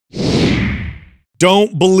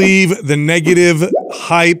Don't believe the negative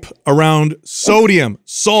hype around sodium,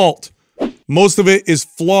 salt. Most of it is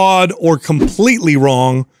flawed or completely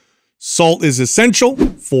wrong. Salt is essential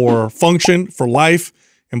for function, for life.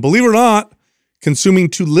 And believe it or not, consuming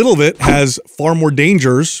too little of it has far more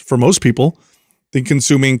dangers for most people than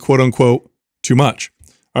consuming quote unquote too much.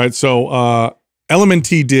 All right, so Element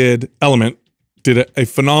did a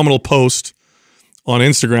phenomenal post on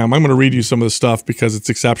Instagram. I'm going to read you some of the stuff because it's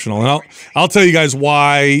exceptional. And I'll tell you guys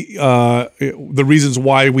why, the reasons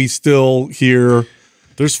why we still hear.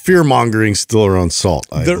 There's fear-mongering still around salt,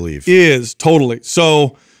 I believe. There is, totally.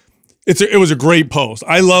 So it was a great post.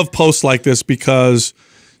 I love posts like this because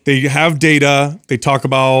they have data. They talk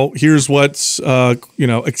about, here's what's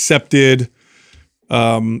accepted,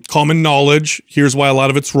 common knowledge. Here's why a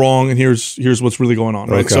lot of it's wrong, and here's what's really going on.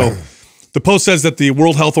 Right. Okay. So the post says that the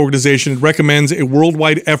World Health Organization recommends a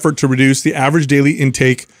worldwide effort to reduce the average daily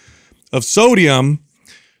intake of sodium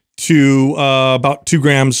to about 2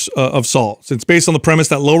 grams of salt. So it's based on the premise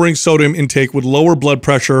that lowering sodium intake would lower blood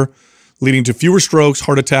pressure, leading to fewer strokes,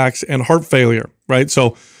 heart attacks, and heart failure, right?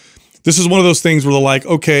 So this is one of those things where they're like,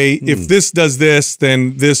 okay, if this does this,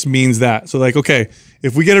 then this means that. So like, okay,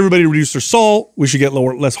 if we get everybody to reduce their salt, we should get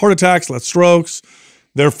less heart attacks, less strokes.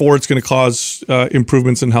 Therefore, it's going to cause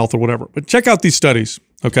improvements in health or whatever. But check out these studies,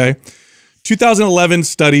 okay? 2011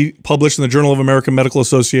 study published in the Journal of American Medical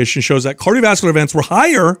Association shows that cardiovascular events were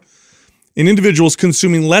higher in individuals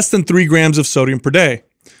consuming less than 3 grams of sodium per day.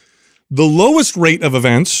 The lowest rate of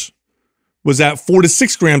events was at 4 to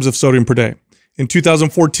 6 grams of sodium per day. In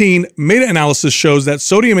 2014, meta-analysis shows that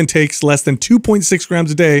sodium intakes less than 2.6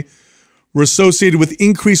 grams a day were associated with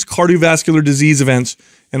increased cardiovascular disease events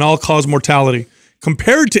and all-cause mortality,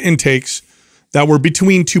 compared to intakes that were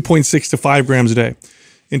between 2.6 to 5 grams a day.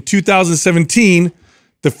 In 2017,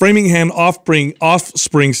 the Framingham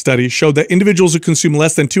Offspring study showed that individuals who consume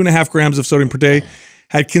less than 2.5 grams of sodium per day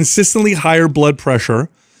had consistently higher blood pressure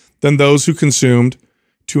than those who consumed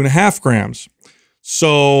 2.5 grams.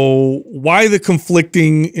 So why the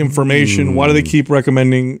conflicting information? Why do they keep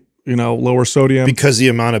recommending, lower sodium? Because the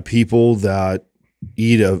amount of people that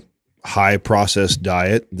eat a high processed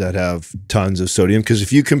diet that have tons of sodium. Because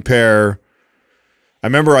if you compare, I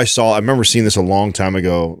remember seeing this a long time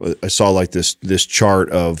ago. I saw like this chart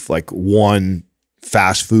of like one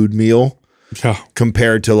fast food meal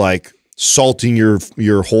compared to like salting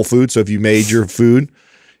your whole food. So if you made your food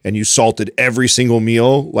and you salted every single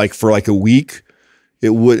meal like for like a week,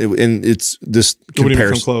 and it's this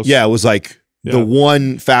comparison. Yeah, it was like the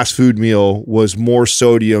one fast food meal was more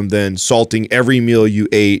sodium than salting every meal you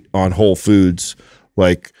ate on Whole Foods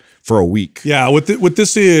like for a week. Yeah,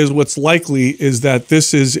 what's likely is that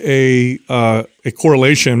this is a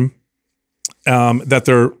correlation that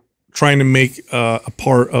they're trying to make a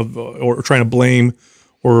part of, or trying to blame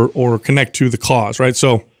or connect to the cause, right?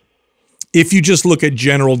 So if you just look at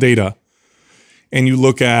general data and you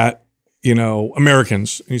look at,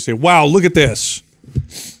 Americans, and you say, wow, look at this.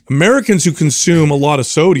 Americans who consume a lot of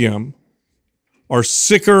sodium are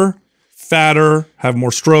sicker, fatter, have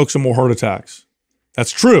more strokes and more heart attacks.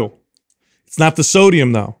 That's true. It's not the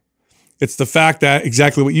sodium though. It's the fact that,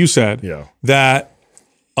 exactly what you said, that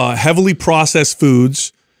heavily processed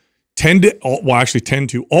foods tend to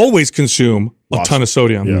always consume a ton of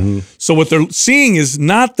sodium. So what they're seeing is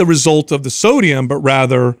not the result of the sodium, but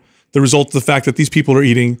rather the result of the fact that these people are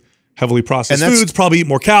eating heavily processed foods, probably eat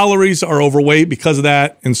more calories, are overweight because of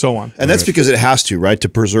that, and so on. And that's because it has to, right? To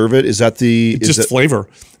preserve it. Is that just flavor?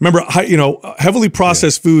 Remember, heavily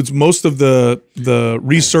processed foods, most of the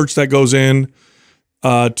research that goes in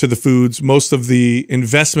to the foods, most of the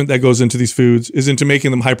investment that goes into these foods is into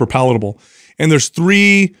making them hyper palatable. And there's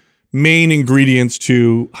 3 main ingredients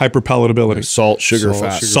to hyperpalatability: like salt, sugar,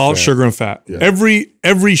 fat. Salt, sugar, and fat. Yeah.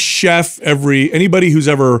 Every chef, anybody who's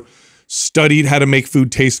ever studied how to make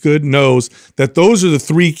food taste good knows that those are the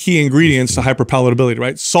 3 key ingredients to hyperpalatability,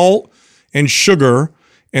 right? Salt and sugar,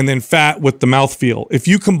 and then fat with the mouthfeel. If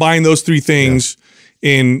you combine those 3 things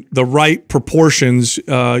in the right proportions,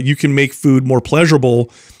 you can make food more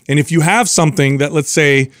pleasurable. And if you have something that, let's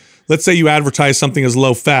say you advertise something as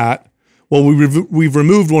low fat, well, we've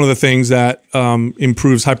removed one of the things that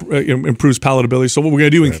improves palatability. So what we're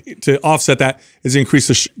going to do to offset that is increase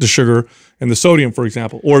the sugar and the sodium, for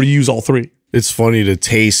example, or use all 3. It's funny to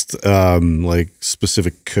taste like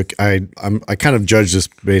specific I kind of judge this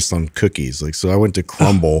based on cookies. Like, so I went to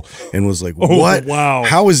Crumble and was like, what? Wow.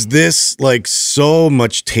 How is this like so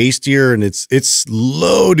much tastier? And it's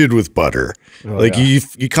loaded with butter. Like you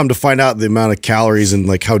come to find out the amount of calories and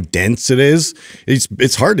like how dense it is.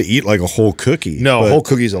 It's hard to eat like a whole cookie. No, a whole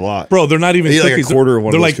cookie's a lot. Bro, they're not even Like cookies. a quarter of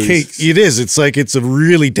one they're of like those cookies. cakes. It is. It's like it's a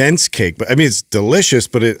really dense cake, but I mean it's delicious.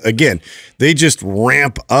 But again, they just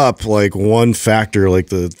ramp up like one factor, like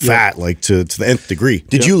the fat, like to the nth degree.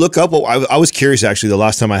 Did you look up? I was curious actually. The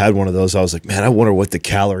last time I had one of those, I was like, man, I wonder what the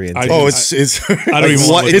calorie intake. It's I don't even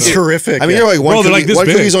want to look it's it up. horrific. I mean, you're like one, Bro, they're cookie, like this one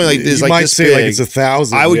big. cookie's only like this. You Like might this say big. like it's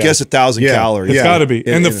 1,000. I would guess 1,000 Yeah. calories. It's got to be.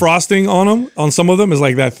 And the frosting on them, on some of them, is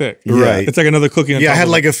like that thick. Right. It's like another cookie. On Yeah, I top had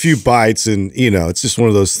of like it. a few bites, and it's just one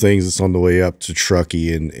of those things that's on the way up to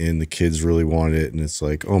Truckee, and the kids really wanted it, and it's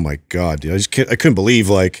like, oh my god, dude, I couldn't believe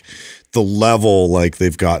like the level like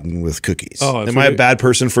they've gotten with cookies. Oh, Am I a bad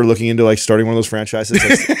person for looking into like starting one of those franchises?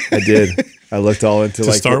 I did. I looked all into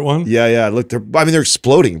like start one? Yeah, I looked. I mean, they're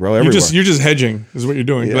exploding, bro. Everywhere. You're just hedging, is what you're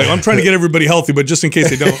doing. Like, I'm trying to get everybody healthy, but just in case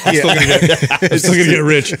they don't, I'm still gonna get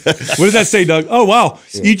rich. What did that say, Doug? Oh wow,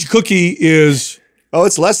 each cookie is Oh,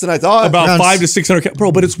 it's less than I thought. about Around 500 to 600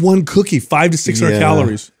 bro, but it's one cookie, 500 to 600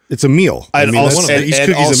 calories. It's a meal. I And mean, also, each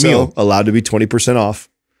and cookie's also a meal. allowed to be 20% off.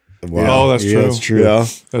 Wow. Oh, that's true. That's true. Yeah,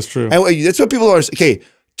 That's true. and that's what people are. Okay,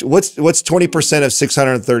 what's 20% of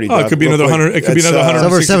 630? Oh, it could be another 100. It could be another 100. It's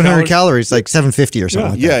over 60 700 calories, like 750 or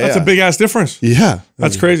something. Yeah, Like that. that's a big ass difference. Yeah,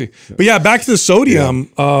 That's crazy. But yeah, back to the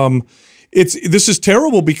sodium. This is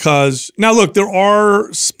terrible because now look, there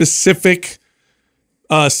are specific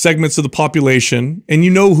segments of the population, and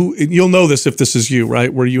you'll know this if this is you,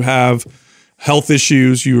 right? Where you have health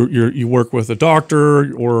issues, you work with a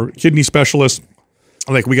doctor or kidney specialist.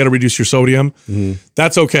 Like, we got to reduce your sodium.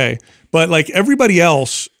 That's okay. But like everybody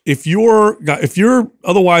else, if you're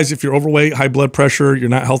overweight, high blood pressure, you're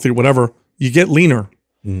not healthy or whatever, you get leaner.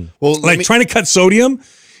 Well, Like trying to cut sodium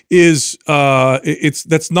is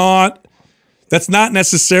that's not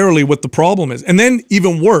necessarily what the problem is. And then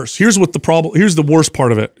even worse, here's the worst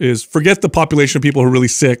part of it is, forget the population of people who are really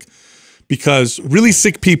sick, because really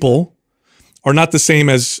sick people are not the same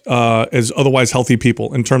as otherwise healthy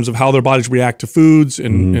people in terms of how their bodies react to foods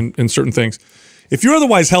and certain things. If you're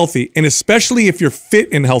otherwise healthy, and especially if you're fit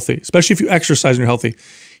and healthy, especially if you exercise and you're healthy,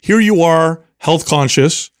 here you are health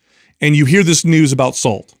conscious, and you hear this news about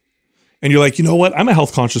salt. And you're like, you know what? I'm a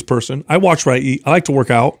health conscious person. I watch what I eat. I like to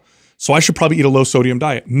work out. So I should probably eat a low sodium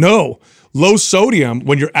diet. No, low sodium,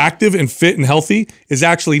 when you're active and fit and healthy, is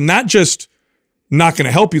actually not just not going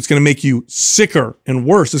to help you. It's going to make you sicker and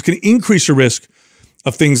worse. It's going to increase your risk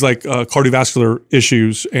of things like cardiovascular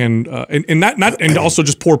issues and also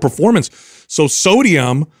just poor performance. So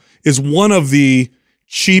sodium is one of the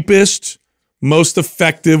cheapest, most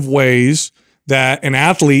effective ways that an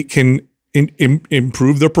athlete can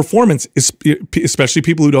improve their performance, especially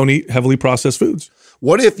people who don't eat heavily processed foods.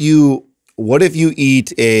 what if you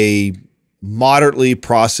eat a moderately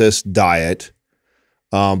processed diet,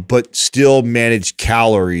 but still manage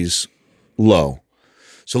calories low?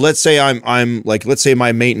 So let's say let's say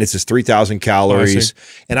my maintenance is 3,000 calories,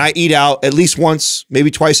 and I eat out at least once, maybe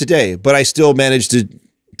twice a day, but I still manage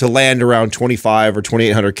to land around 2,500 or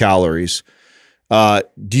 2,800 calories. Do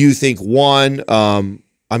you think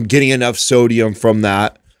I'm getting enough sodium from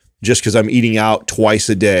that just because I'm eating out twice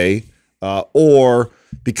a day, or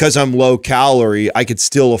because I'm low calorie, I could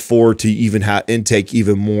still afford to even intake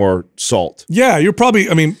even more salt? Yeah, you're probably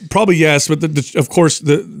yes, but of course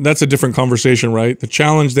that's a different conversation, right? The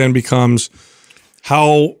challenge then becomes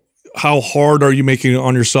how hard are you making it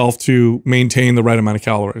on yourself to maintain the right amount of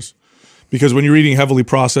calories? Because when you're eating heavily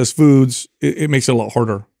processed foods, it makes it a lot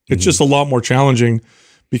harder. It's just a lot more challenging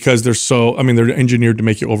because they're engineered to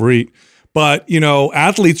make you overeat. But,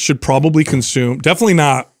 athletes should probably consume, definitely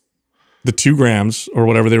not the 2 grams or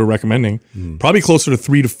whatever they were recommending, probably closer to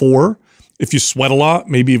 3 to 4. If you sweat a lot,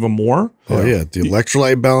 maybe even more. Oh yeah, the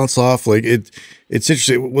electrolyte balance off. Like it's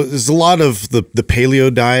interesting. There's a lot of the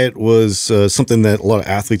paleo diet was something that a lot of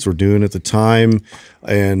athletes were doing at the time,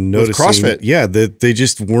 and noticing CrossFit. Yeah, that they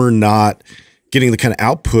just were not getting the kind of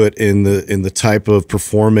output in the type of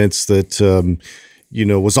performance that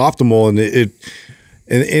was optimal, and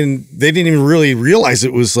they didn't even really realize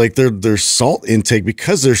it was like their salt intake,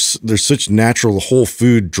 because they're such natural whole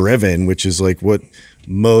food driven, which is like what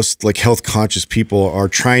most like health conscious people are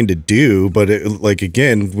trying to do. But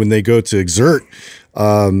again, when they go to exert,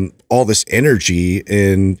 all this energy,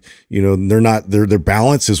 and their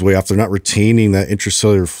balance is way off. They're not retaining that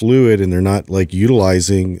intracellular fluid, and they're not like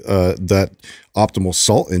utilizing that optimal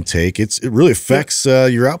salt intake. It really affects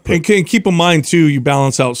your output. And keep in mind too, you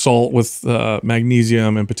balance out salt with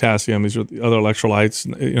magnesium and potassium. These are the other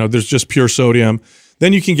electrolytes. There's just pure sodium.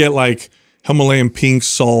 Then you can get like Himalayan pink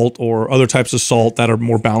salt or other types of salt that are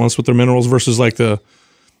more balanced with their minerals versus like the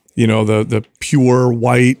pure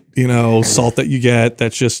white, salt that you get.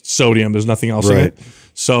 That's just sodium. There's nothing else in it.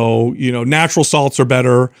 So, natural salts are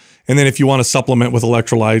better. And then if you want to supplement with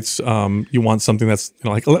electrolytes, you want something that's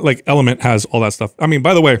like Element has all that stuff. I mean,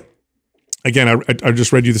 by the way, again, I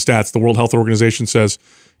just read you the stats. The World Health Organization says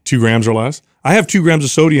 2 grams or less. I have 2 grams of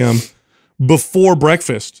sodium before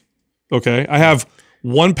breakfast. Okay. I have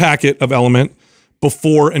 1 packet of Element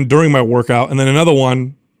before and during my workout, and then another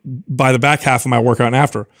one by the back half of my workout and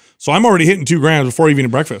after. So I'm already hitting 2 grams before even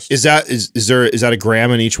eating breakfast. Is that a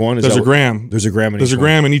gram in each one? There's a gram. There's a gram in each one. There's a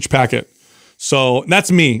gram in each packet. So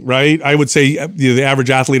that's me, right? I would say the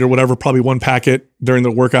average athlete or whatever, probably 1 packet during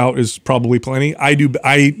the workout is probably plenty.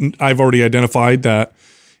 I've already identified that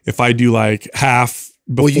if I do like half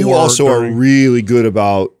before. Well, you also are really good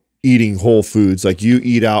about eating whole foods. Like you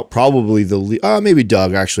eat out probably maybe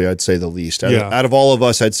Doug, actually, I'd say the least. Out of all of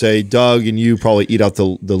us, I'd say Doug and you probably eat out the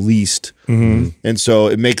least. And so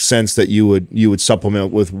it makes sense that you would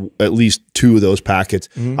supplement with at least 2 of those packets.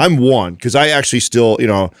 I'm 1 because I actually still,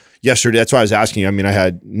 yesterday, that's why I was asking you. I mean, I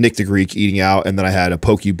had Nick the Greek eating out, and then I had a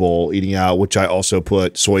poke bowl eating out, which I also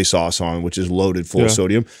put soy sauce on, which is loaded full of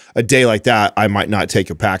sodium. A day like that, I might not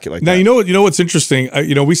take a packet like that. Now, you know what's interesting?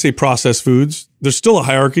 We say processed foods. There's still a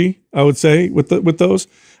hierarchy, I would say, with those.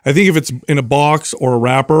 I think if it's in a box or a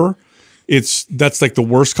wrapper, that's like the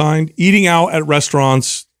worst kind. Eating out at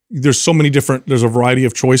restaurants, there's a variety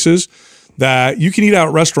of choices that you can eat out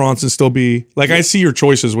at restaurants and still be like, I see your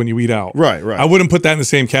choices when you eat out. Right. I wouldn't put that in the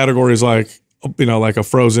same category as like a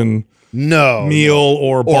frozen meal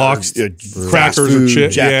or boxed crackers or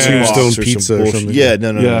chips. Tombstone pizza or something.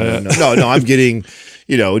 No, I'm getting,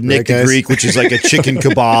 Nick the Greek, which is like a chicken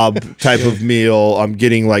kebab type of meal. I'm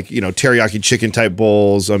getting like, teriyaki chicken type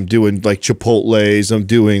bowls. I'm doing like Chipotles. I'm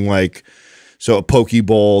doing like, so a poke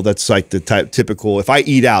bowl, that's like the typical, if I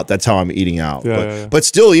eat out, that's how I'm eating out. But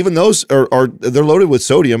still, even those they're loaded with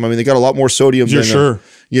sodium. I mean, they got a lot more sodium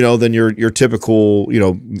than your typical,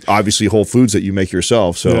 obviously whole foods that you make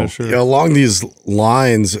yourself. So along these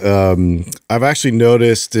lines, I've actually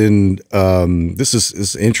noticed, and this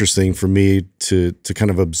is interesting for me to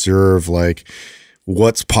kind of observe, like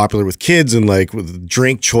what's popular with kids and like with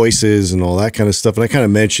drink choices and all that kind of stuff. And I kind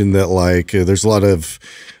of mentioned that like there's a lot of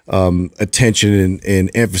attention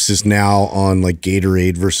and emphasis now on like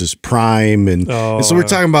Gatorade versus Prime, and so we're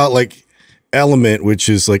talking about like Element, which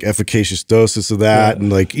is like efficacious doses of that,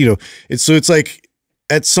 and like it's like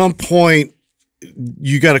at some point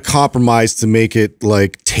you got to compromise to make it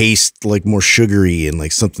like taste like more sugary and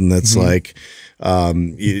like something that's like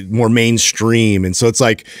more mainstream. And so it's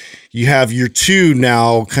like you have your 2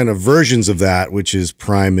 now kind of versions of that, which is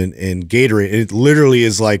Prime and Gatorade. It literally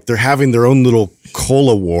is like they're having their own little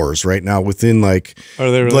cola wars right now within like, are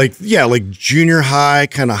they really? like junior high,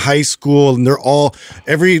 kind of high school, and they're all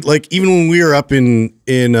even when we were up in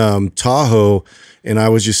Tahoe, and I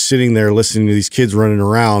was just sitting there listening to these kids running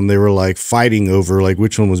around, they were like fighting over like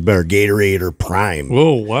which one was better, Gatorade or Prime.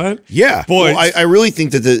 Whoa, what? Yeah. Boy, well, I really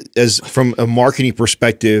think that as from a marketing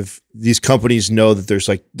perspective, these companies know that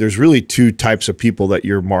there's really 2 types of people that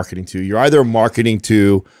you're marketing to. You're either marketing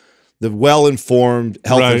to the well-informed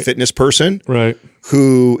health and fitness person,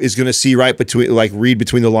 who is going to see read between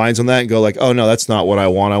the lines on that and go like, oh no, that's not what I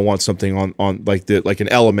want. I want something on like an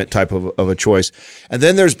Element type of a choice. And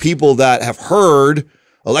then there's people that have heard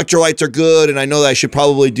electrolytes are good, and I know that I should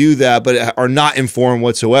probably do that, but are not informed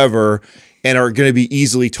whatsoever, and are going to be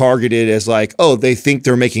easily targeted as like, oh, they think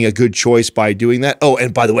they're making a good choice by doing that. Oh,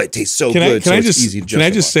 and by the way, it tastes so good. Can I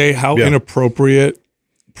just say how inappropriate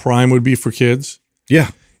Prime would be for kids? Yeah.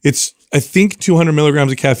 It's, I think, 200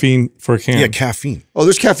 milligrams of caffeine for a can. Yeah, caffeine. Oh,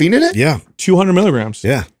 there's caffeine in it? Yeah. 200 milligrams.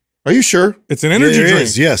 Yeah. Are you sure? It's an energy drink.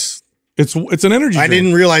 Yes. It's an energy drink. I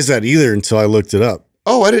didn't realize that either until I looked it up.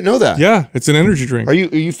 Oh, I didn't know that. Yeah, it's an energy drink. Are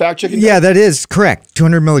you fact checking? Yeah, that is correct.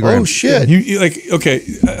 200 milligrams. Oh shit! You like okay?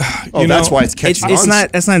 That's why it's catching on.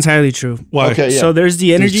 That's not entirely true. Why? Okay, yeah. So there's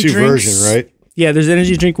the energy drinks. Version, right? Yeah, there's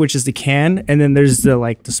energy drink, which is the can, and then there's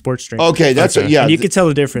the sports drink. Okay, that's yeah. And you can tell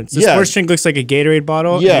the difference. The sports drink looks like a Gatorade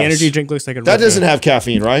bottle. And the energy drink looks like a. That doesn't have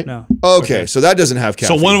caffeine, right? No. Okay, so that doesn't have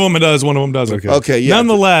caffeine. So one of them does, one of them doesn't. Okay, yeah.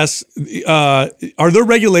 Nonetheless, are there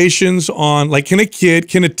regulations on can a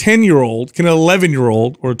 10-year-old, can an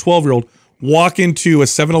 11-year-old or a 12-year-old walk into a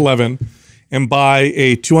 7-Eleven and buy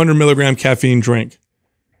a 200 milligram caffeine drink?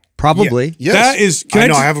 Probably. Yes. That is. I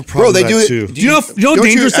know. I have a problem Bro, they with do that it. too. Do you know how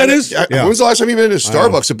dangerous that is? When was the last time you've been to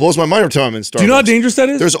Starbucks? It blows my mind every time I'm in Starbucks. Do you know how dangerous that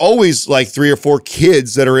is? There's always like 3 or 4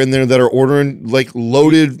 kids that are in there that are ordering like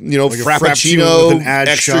loaded, you know, Like a frappuccino with an add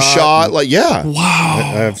extra shot. shot. Like, yeah.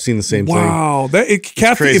 Wow. I've seen the same thing. Wow.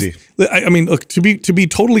 Caffeine. crazy. I mean, look, to be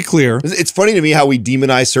totally clear, It's funny to me how we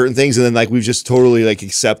demonize certain things and then like we just totally like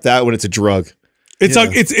accept that when it's a drug. it's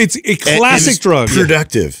a classic drug.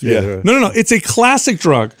 Productive. Yeah. No. It's a classic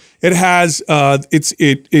drug. It has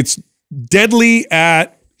it's deadly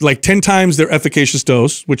at like 10 times their efficacious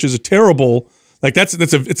dose, which is a terrible, like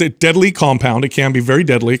it's a deadly compound. It can be very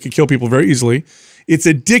deadly. It can kill people very easily. It's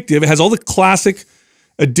addictive. It has all the classic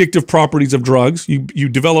addictive properties of drugs. You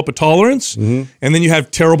develop a tolerance, and then you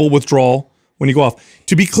have terrible withdrawal when you go off.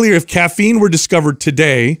 To be clear, if caffeine were discovered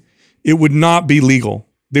today, it would not be legal.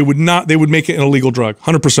 They would make it an illegal drug,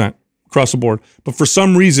 100% across the board. But for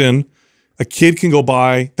some reason, a kid can go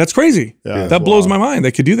buy. That's crazy. Yeah, that blows my mind.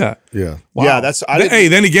 They could do that. Yeah. Wow. Yeah, Hey,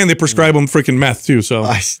 then again, they prescribe them freaking meth too. So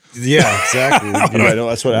Yeah, exactly. I know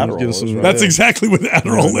that's what Adderall is. some- Right? that's exactly what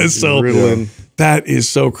Adderall is. So Ritalin. that is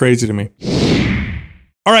so crazy to me.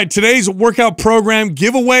 All right, today's workout program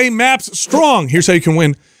giveaway, MAPS Strong. Here's how you can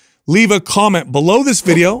win. Leave a comment below this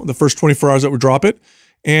video, the first 24 hours that we drop it.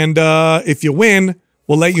 And if you win,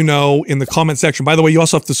 we'll let you know in the comment section. By the way, you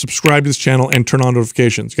also have to subscribe to this channel and turn on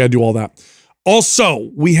notifications. You got to do all that.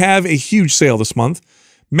 Also, we have a huge sale this month.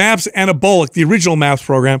 MAPS Anabolic, the original MAPS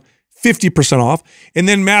program, 50% off. And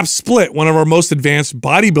then MAPS Split, one of our most advanced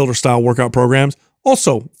bodybuilder style workout programs,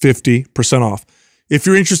 also 50% off. If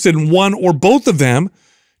you're interested in one or both of them,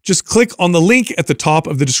 just click on the link at the top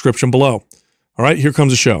of the description below. All right, here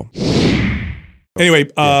comes the show. Anyway,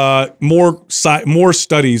 more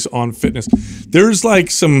studies on fitness. There's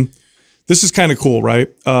like some. This is kind of cool, right?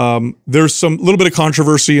 There's some little bit of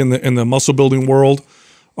controversy in the muscle building world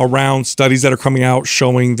around studies that are coming out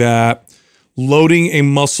showing that loading a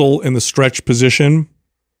muscle in the stretch position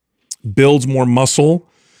builds more muscle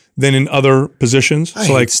than in other positions. I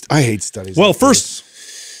hate studies. Well, like first,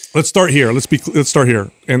 let's start here. Let's start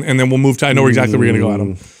here, and then we'll move to. I know exactly where we're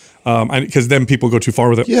gonna go, Adam, because then people go too far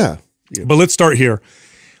with it. Yeah. But let's start here.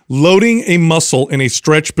 Loading a muscle in a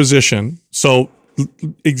stretch position. So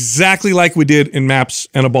exactly like we did in MAPS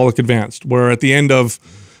Anabolic Advanced, where at the end of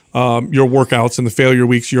your workouts and the failure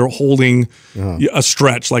weeks, you're holding a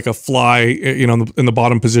stretch like a fly, you know, in the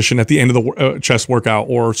bottom position at the end of the chest workout,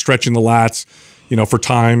 or stretching the lats, you know, for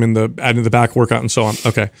time and adding the back workout and so on.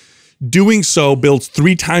 Okay. Doing so builds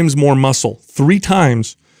 3 times more muscle, 3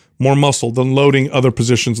 times more muscle than loading other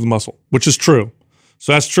positions of the muscle, which is true.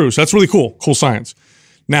 So that's true. So that's really cool. Cool science.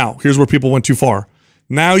 Now, here's where people went too far.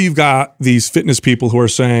 Now you've got these fitness people who are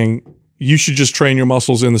saying you should just train your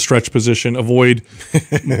muscles in the stretch position, avoid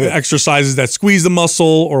exercises that squeeze the muscle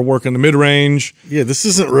or work in the mid-range. Yeah, this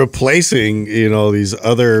isn't replacing, you know, these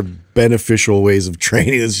other beneficial ways of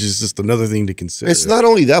training. It's just another thing to consider. It's not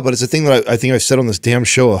only that, but it's a thing that I think I've said on this damn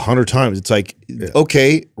show 100 times. It's like,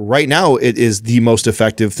 okay, right now it is the most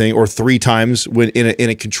effective thing, or 3 times when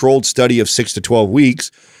in a controlled study of 6 to 12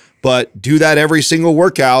 weeks. But do that every single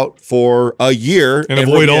workout for a year and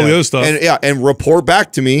avoid all the other stuff. And report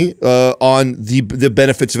back to me on the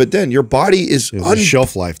benefits of it. Then your body is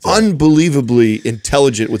shelf life there. Unbelievably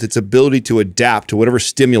intelligent with its ability to adapt to whatever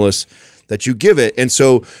stimulus that you give it. And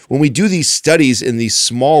so when we do these studies in these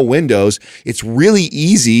small windows, it's really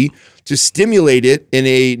easy to stimulate it in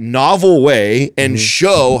a novel way and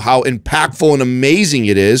show how impactful and amazing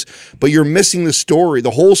it is, but you're missing the story, the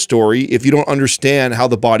whole story, if you don't understand how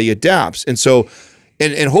the body adapts. And so,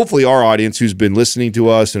 and hopefully our audience who's been listening to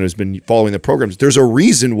us and has been following the programs, there's a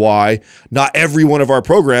reason why not every one of our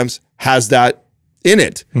programs has that in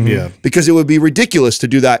it. Yeah. Because it would be ridiculous to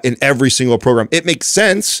do that in every single program. It makes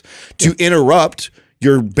sense to interrupt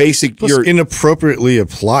your basic, Plus, inappropriately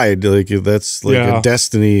applied, like that's like a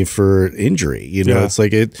destiny for injury. You know, it's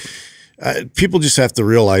like people just have to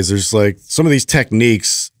realize there's like some of these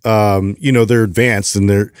techniques, you know, they're advanced and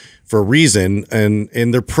they're for a reason, and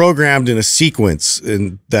they're programmed in a sequence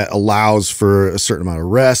and that allows for a certain amount of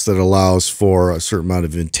rest, that allows for a certain amount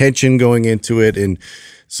of intention going into it. And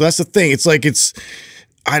so that's the thing. It's like,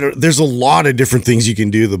 there's a lot of different things you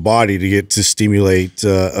can do to the body to get to stimulate,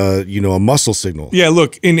 you know, a muscle signal. Yeah,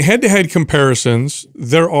 look, in head-to-head comparisons,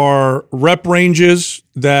 there are rep ranges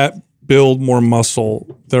that build more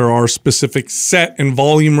muscle. There are specific set and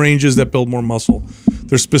volume ranges that build more muscle.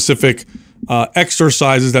 There's specific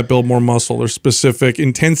exercises that build more muscle. There's specific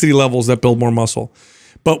intensity levels that build more muscle.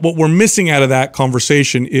 But what we're missing out of that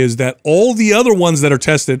conversation is that all the other ones that are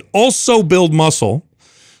tested also build muscle.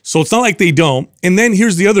 So it's not like they don't. And then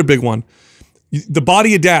here's the other big one. The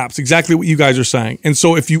body adapts, exactly what you guys are saying. And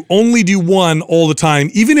so if you only do one all the time,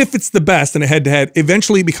 even if it's the best in a head-to-head,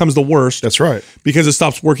 eventually it becomes the worst. That's right. Because it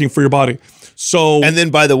stops working for your body. So, and then,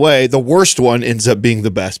 by the way, the worst one ends up being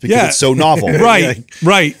the best because it's so novel. Right,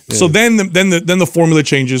 right. Yeah. So then the formula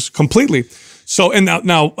changes completely. So and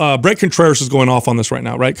now Brett Contreras is going off on this right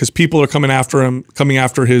now, right? Because people are coming after him, coming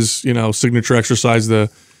after his signature exercise, the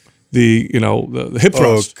hip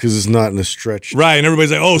thrust, because it's not in a stretch, right? And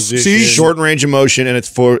everybody's like, oh, see, shorten range of motion, and it's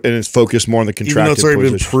focused more on the contracted. Even though it's already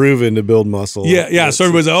been proven to build muscle. Yeah. So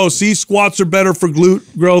everybody's like, oh, see, squats are better for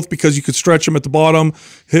glute growth because you could stretch them at the bottom.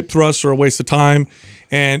 Hip thrusts are a waste of time.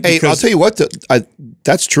 And hey, I'll tell you what,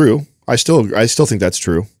 that's true. I still think that's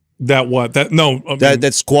true.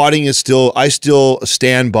 That squatting is still, I still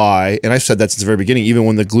stand by, and I've said that since the very beginning, even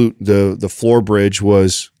when the floor bridge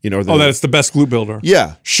was, that's the best glute builder.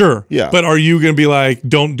 Yeah. Sure. Yeah. But are you going to be like,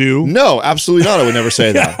 don't do? No, absolutely not. I would never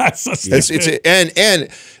say that.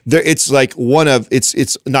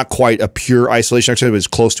 It's not quite a pure isolation exercise, but it's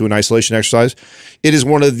close to an isolation exercise. It is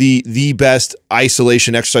one of the best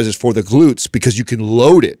isolation exercises for the glutes because you can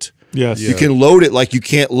load it. Yes. You can load it like you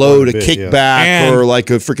can't load a kickback or like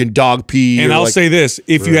a freaking dog pee. And I'll say this,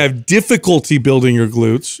 if you have difficulty building your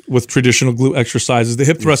glutes with traditional glute exercises, the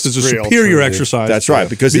hip thrust is a superior exercise. That's right,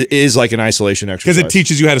 because it is like an isolation exercise. Because it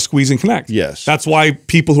teaches you how to squeeze and connect. Yes. That's why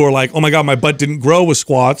people who are like, oh my God, my butt didn't grow with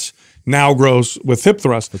squats, now grows with hip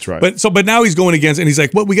thrust. That's right. But now he's going against, and he's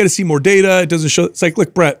like, well, we got to see more data. It doesn't show. It's like,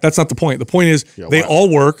 look, Brett, that's not the point. The point is they all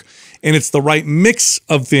work. And it's the right mix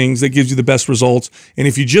of things that gives you the best results. And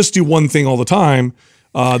if you just do one thing all the time,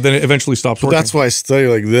 then it eventually stops working. That's why a study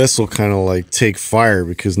like this will kind of like take fire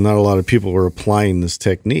because not a lot of people are applying this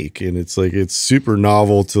technique. And it's like, it's super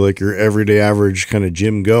novel to like your everyday average kind of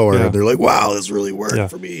gym goer. Yeah. They're like, wow, this really worked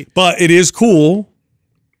for me. But it is cool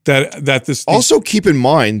that this. Also keep in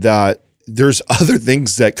mind that there's other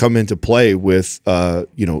things that come into play with,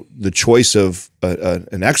 the choice of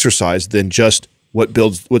an exercise than just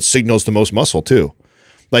what signals the most muscle too.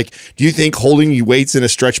 Like, do you think holding your weights in a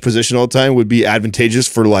stretch position all the time would be advantageous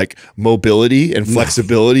for like mobility and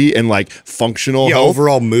flexibility and like functional health?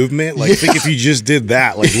 Overall movement? Like, think if you just did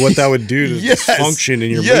that, like what that would do to function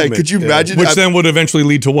in your movement. Yeah, could you imagine? Which then would eventually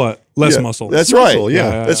lead to what? Less muscle. That's right.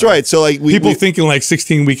 That's right. So like people think in like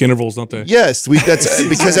 16-week intervals, don't they? Yes,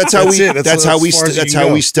 because that's how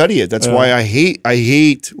we study it. That's why I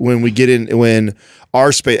hate when we get in when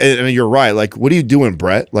our space, and you're right. Like, what are you doing,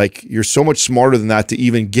 Brett? Like, you're so much smarter than that to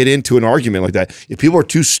even get into an argument like that. If people are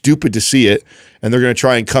too stupid to see it, and they're going to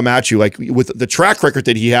try and come at you, like with the track record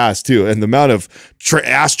that he has too, and the amount of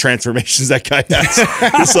ass transformations that guy has,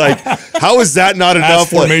 it's like, how is that not enough? Ass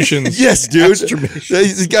formations. Like, yes, dude.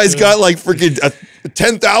 This guy's got like freaking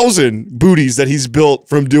 10,000 booties that he's built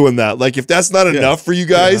from doing that. Like, if that's not enough for you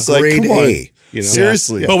guys, like, Grade come on. A.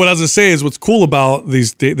 Seriously. But what I was going to say is what's cool about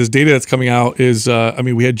this data that's coming out is,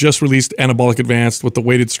 we had just released Anabolic Advanced with the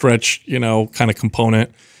weighted stretch, kind of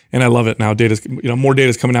component. And I love it now. More data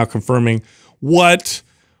is coming out confirming what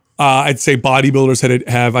I'd say bodybuilders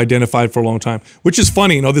have identified for a long time, which is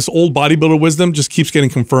funny. This old bodybuilder wisdom just keeps getting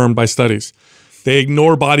confirmed by studies. They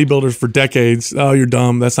ignore bodybuilders for decades. Oh, you're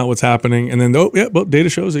dumb. That's not what's happening. And then, but data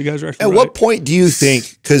shows that you guys are actually At right. what point do you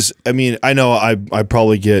think, because, I know I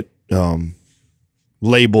probably get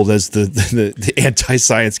labeled as the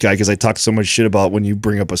anti-science guy because I talk so much shit about when you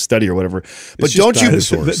bring up a study or whatever. But don't you?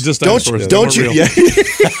 Yeah.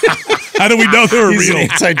 How do we know they're real?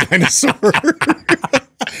 Anti-dinosaur.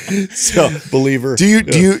 So believer.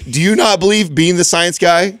 Do you not believe, being the science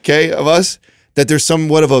guy, of us, that there's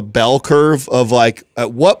somewhat of a bell curve of like,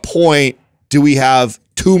 at what point do we have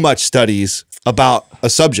too much studies about a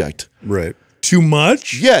subject? Right. Too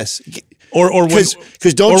much? Yes. Or when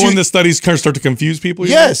the studies kind of start to confuse people?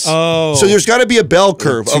 Yes. Oh. So there's got to be a bell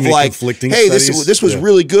curve of like, hey, this was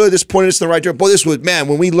really good. This pointed us in the right direction. Boy, this was, man,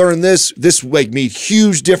 when we learned this like made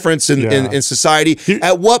huge difference in society.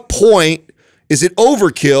 At what point is it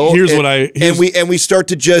overkill? And we start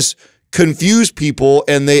to just confuse people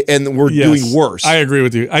and we're doing worse. I agree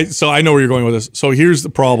with you. So I know where you're going with this. So here's the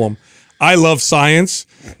problem. I love science,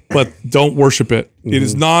 but don't worship it. Mm-hmm. It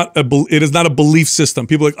is not a belief system.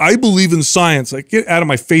 People are like, I believe in science. Like, get out of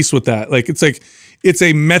my face with that. Like, it's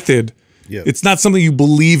a method. Yeah. It's not something you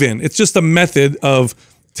believe in. It's just a method of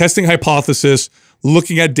testing hypothesis,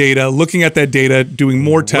 looking at that data, doing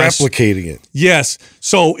more tests. Replicating it. Yes.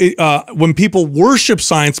 So when people worship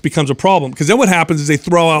science, it becomes a problem, because then what happens is they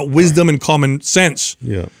throw out wisdom and common sense.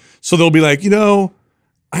 Yeah. So they'll be like,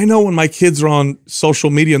 I know when my kids are on social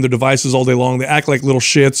media and their devices all day long, they act like little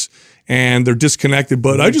shits and they're disconnected.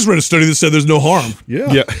 But I just read a study that said there's no harm.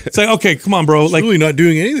 Yeah. It's like, okay, come on, bro. It's like really not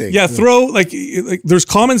doing anything. Yeah, throw like there's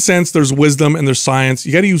common sense, there's wisdom, and there's science.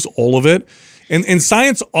 You got to use all of it. And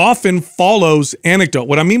science often follows anecdote.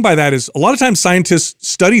 What I mean by that is a lot of times scientists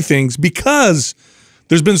study things because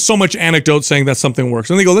there's been so much anecdote saying that something works.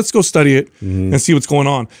 And they go, let's go study it and see what's going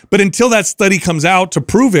on. But until that study comes out to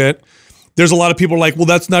prove it, there's a lot of people like, well,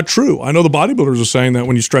 that's not true. I know the bodybuilders are saying that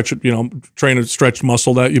when you stretch it, train a stretched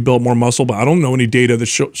muscle that you build more muscle, but I don't know any data that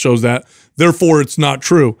shows that. Therefore, it's not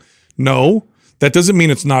true. No, that doesn't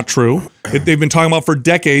mean it's not true. They've been talking about for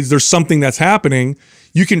decades. There's something that's happening.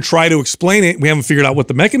 You can try to explain it. We haven't figured out what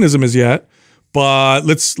the mechanism is yet, but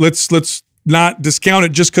let's not discount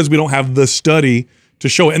it just because we don't have the study to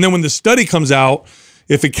show it. And then when the study comes out,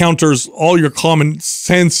 if it counters all your common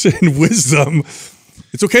sense and wisdom,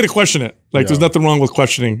 it's okay to question it. Like there's nothing wrong with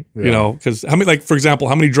questioning, because how many, like for example,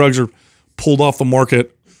 how many drugs are pulled off the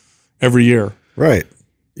market every year? Right.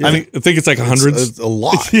 Yeah. I think it's like hundreds. It's a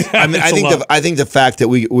lot. Yeah, I mean, I think the fact that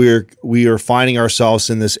we are finding ourselves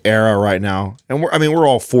in this era right now, and we're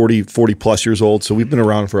all 40 plus years old, so we've been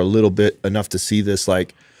around for a little bit, enough to see this.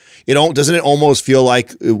 Like, doesn't it almost feel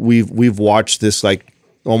like we've watched this like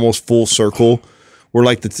almost full circle? Where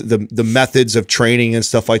like the methods of training and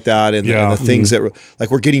stuff like that, and the things that like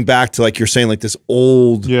we're getting back to, like you're saying, like this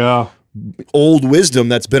old wisdom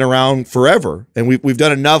that's been around forever, and we've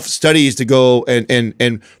done enough studies to go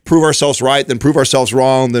and prove ourselves right, then prove ourselves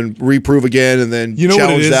wrong, then reprove again, and then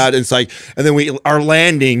challenge that. And it's like, and then we are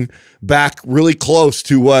landing back really close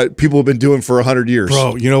to what people have been doing for 100 years.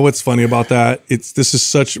 Bro, you know what's funny about that? We're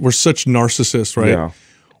such narcissists, right? Yeah.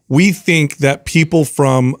 We think that people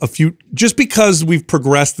from just because we've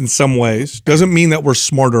progressed in some ways doesn't mean that we're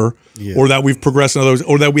smarter or that we've progressed in others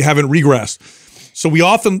or that we haven't regressed. So we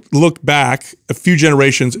often look back a few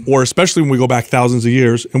generations, or especially when we go back thousands of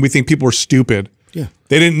years, and we think people are stupid. Yeah.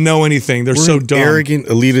 They didn't know anything. We're so dumb. Arrogant,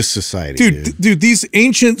 elitist society. Dude, these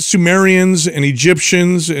ancient Sumerians and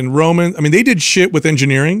Egyptians and Romans, I mean, they did shit with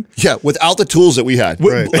engineering. Yeah, without the tools that we had.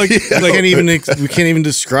 Right. Like we can't even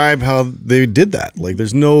describe how they did that. Like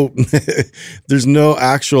there's no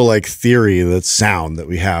actual like theory that's sound that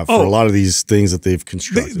we have for a lot of these things that they've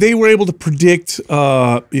constructed. They were able to predict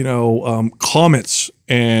comets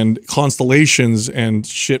and constellations and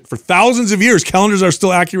shit for thousands of years. Calendars are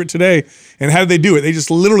still accurate today. And how did they do it? They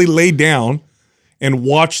just literally laid down and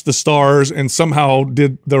watched the stars and somehow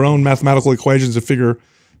did their own mathematical equations to figure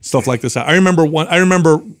stuff like this out. I remember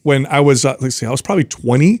when I was, I was probably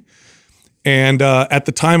 20. And at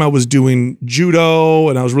the time I was doing judo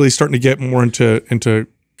and I was really starting to get more into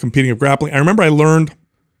competing of grappling. I remember I learned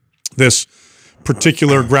this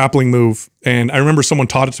particular grappling move. And I remember someone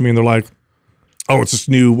taught it to me and they're like, oh, it's this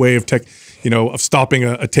new way of of stopping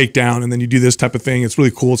a takedown, and then you do this type of thing. It's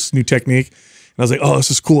really cool. It's this new technique. And I was like, oh,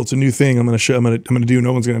 this is cool. It's a new thing. I'm gonna do.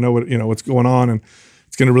 No one's gonna know what's going on, and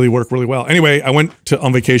it's gonna really work really well. Anyway, I went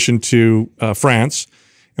on vacation to France,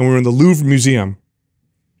 and we were in the Louvre Museum.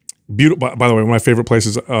 Beautiful. By the way, one of my favorite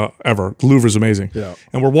places ever. The Louvre is amazing. Yeah.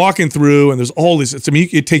 And we're walking through, and there's all these. You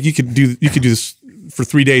could do this for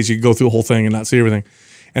 3 days. You could go through the whole thing and not see everything.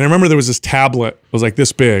 And I remember there was this tablet. It was like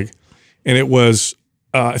this big. And it was,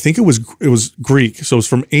 I think it was Greek. So it was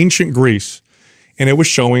from ancient Greece, and it was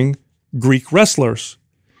showing Greek wrestlers.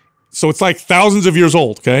 So it's like thousands of years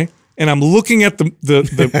old, okay? And I'm looking at the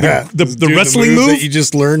wrestling move that you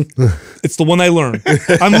just learned. It's the one I learned.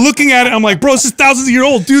 I'm looking at it. I'm like, bro, this is thousands of years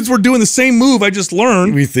old. Dudes were doing the same move I just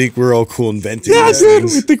learned. We think we're all cool inventing. Yeah, dude.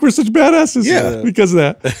 We think we're such badasses. Because of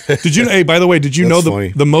that. Did you? Hey, by the way, did you know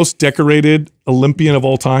the most decorated Olympian of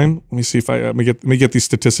all time? Let me see if let me get these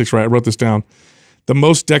statistics right. I wrote this down. The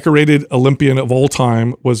most decorated Olympian of all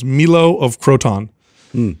time was Milo of Croton.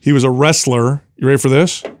 He was a wrestler. You ready for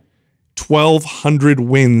this? 1,200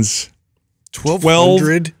 wins.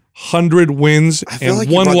 1,200 wins I feel and like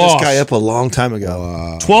one you brought loss. This guy up a long time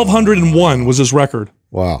ago. 1,201 was his record.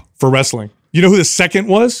 Wow. For wrestling. You know who the second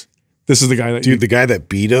was? This is the guy that the guy that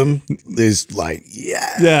beat him is like,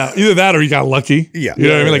 yeah, either that or he got lucky. Yeah, you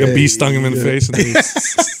know what I mean. Like a bee stung him in the face, and then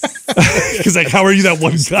he's like, "How are you that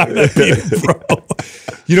one guy that beat him, bro?"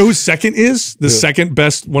 You know who second is? The second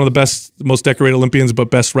best, one of the best, most decorated Olympians,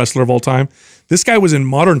 but best wrestler of all time. This guy was in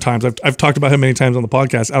modern times. I've talked about him many times on the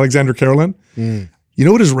podcast. Alexander Karelin. You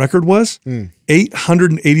know what his record was?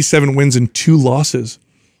 887 wins and 2 losses.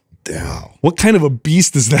 Wow. What kind of a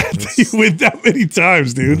beast is that? He win that many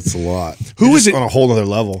times, dude. That's a lot. Who was it? On a whole other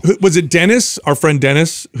level. Was it Dennis, our friend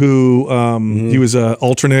Dennis, who he was an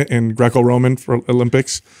alternate in Greco-Roman for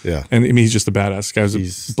Olympics? Yeah. And I mean, he's just a badass guy.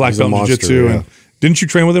 He's a black belt in jiu-jitsu. Yeah. Didn't you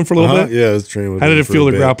train with him for a little bit? Yeah, I was training with him. How did it for feel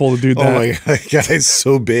a to bit. grapple to do that? Oh my God, that guy's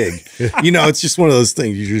so big. It's just one of those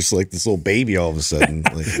things. You're just like this little baby all of a sudden.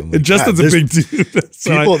 Like, I'm like, Justin's a big dude.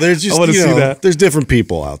 So people. There's just I want to see that. There's different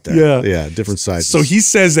people out there. Yeah. Yeah, different sizes. So he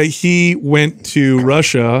says that he went to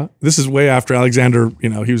Russia. This is way after Alexander,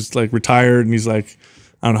 he was like retired and he's like,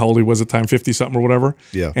 I don't know how old he was at the time, 50 something or whatever.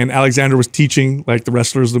 Yeah. And Alexander was teaching like the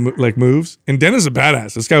wrestlers like moves. And Dennis is a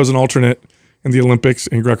badass. This guy was an alternate in the Olympics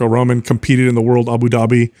in Greco-Roman, competed in the World Abu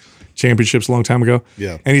Dhabi Championships a long time ago.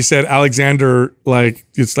 Yeah. And he said Alexander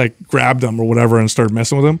grabbed him or whatever and started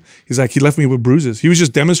messing with him. He's like, he left me with bruises. He was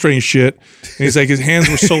just demonstrating shit. And he's like, his hands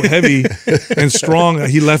were so heavy and strong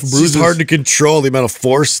that he left bruises. It's hard to control the amount of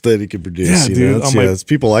force that he can produce. Yeah, dude. It's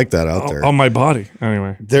people like that out there. On my body.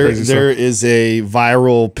 Anyway. There is a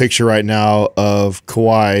viral picture right now of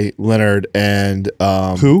Kawhi Leonard and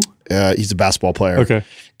who? He's a basketball player. Okay.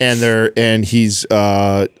 And he's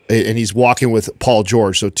walking with Paul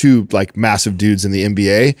George, so two like massive dudes in the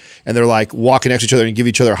NBA, and they're like walking next to each other and give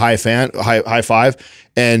each other a high five.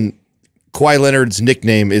 And Kawhi Leonard's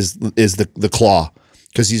nickname is the Claw,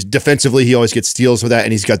 because he's defensively he always gets steals with that,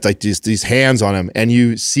 and he's got like these hands on him, and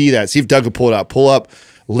you see that. See if Doug can pull it up. Pull up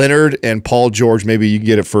Leonard and Paul George. Maybe you can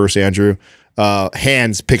get it first, Andrew.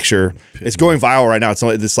 Hands picture. It's going viral right now. It's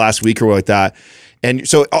only this last week or like that. And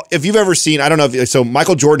so if you've ever seen, I don't know so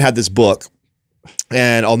Michael Jordan had this book,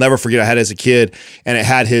 and I'll never forget, I had it as a kid, and it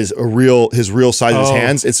had his real size of his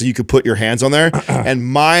hands, and so you could put your hands on there, and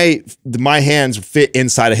my hands fit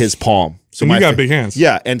inside of his palm. So you got big hands.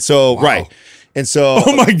 Yeah, and so right. And so,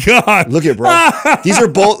 oh my God! Look at bro. These are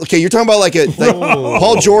both okay. You're talking about like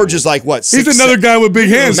Paul George is like what? He's another guy with big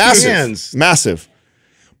hands. Massive.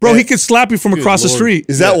 Bro, he could slap you from across the street.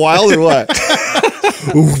 Is that wild or what?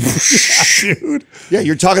 Dude. Yeah,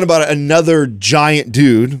 you're talking about another giant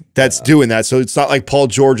dude that's doing that. So it's not like Paul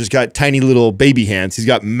George has got tiny little baby hands. He's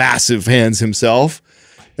got massive hands himself.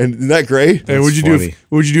 And isn't that great? Hey, what would you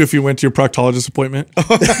do if you went to your proctologist appointment?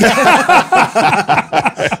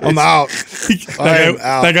 I'm out.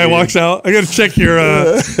 That guy walks out. I got to check your.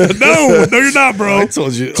 No, you're not, bro. I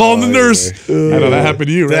told you. Call the nurse. I know that happened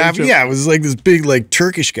to you, right? Yeah, it was like this big, like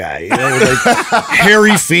Turkish guy, with like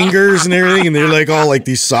hairy fingers and everything, and they're like all like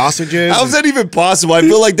these sausages. How is that even possible? I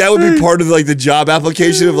feel like that would be part of like the job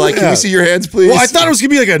application of like, can we see your hands, please? Well, I thought it was gonna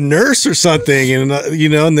be like a nurse or something, and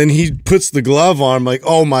and then he puts the glove on. I'm like,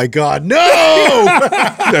 oh my God, no!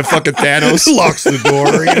 That fucking Thanos locks the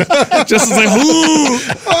door. Just as like,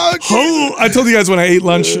 I told you guys when I ate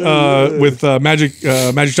lunch with Magic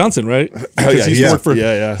Johnson, right? He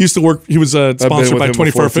used to work. He was sponsored by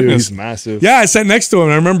 24 Fitness. He's massive. Yeah, I sat next to him,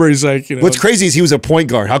 and I remember he's like, what's crazy is he was a point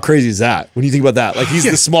guard. How crazy is that? When you think about that, like he's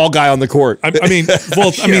the small guy on the court. I mean,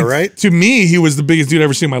 right? To me, he was the biggest dude I've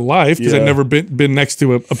ever seen in my life because I'd never been next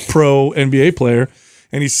to a pro NBA player.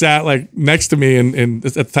 And he sat like next to me, and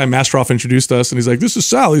at the time Mastroff introduced us, and he's like, "This is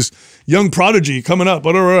Sal, he's young prodigy coming up."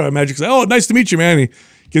 Magic's like, "Oh, nice to meet you, man." He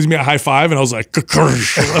gives me a high five, and I was like,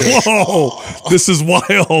 "Whoa, this is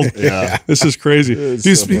wild! Yeah, this is crazy."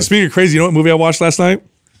 Dude, speaking of crazy, you know what movie I watched last night?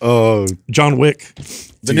 Oh, John Wick,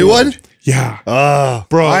 the new one. Yeah,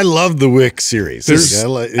 bro, I love the Wick series. There's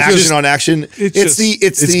action on action.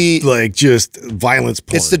 It's like just violence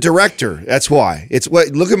porn. It's the director. That's why.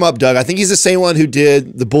 Look him up, Doug. I think he's the same one who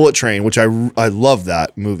did the Bullet Train, which I love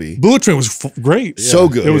that movie. Bullet Train was great. Yeah, so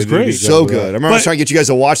good. It was great. So good. I remember I was trying to get you guys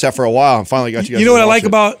to watch that for a while, and finally got you guys. You know what I like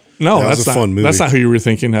about? No, that's a fun movie. That's not who you were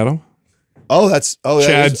thinking, Adam. Chad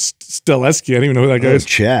Stileski. I don't even know who that guy is.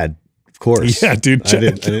 Chad, of course. Yeah, dude. I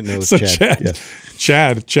didn't know it was Chad.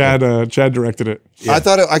 Chad directed it. Yeah.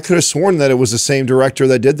 I could have sworn that it was the same director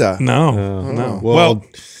that did that. No. Well,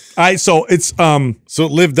 so it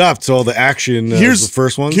lived up to all the action. Here's the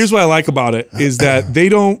first one. Here's what I like about it is that they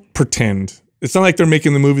don't pretend. It's not like they're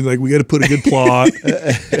making the movie like we got to put a good plot.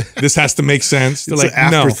 This has to make sense. They're it's like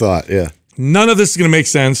an afterthought. Yeah. None of this is going to make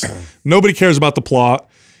sense. Nobody cares about the plot.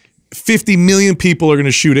 50 million people are going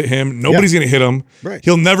to shoot at him. Nobody's going to hit him. Right.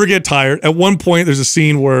 He'll never get tired. At one point, there's a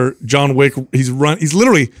scene where John Wick, he's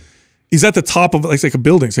at the top of like a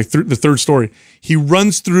building. It's like the third story. He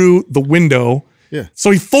runs through the window. Yeah.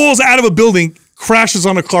 So he falls out of a building, crashes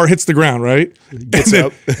on a car, hits the ground, right? Gets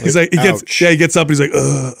up. He's like, he gets up. He's like,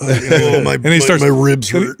 and he starts, my ribs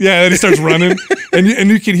hurt. Yeah, and he starts running, and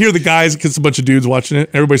you can hear the guys, because it's a bunch of dudes watching it.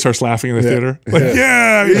 Everybody starts laughing in the theater, like,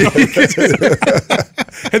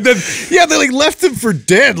 and then they like left him for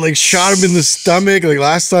dead, like shot him in the stomach. Like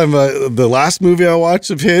last time, the last movie I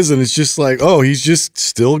watched of his, and it's just like, oh, he's just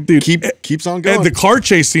still keeps on going. And the car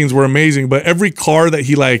chase scenes were amazing, but every car that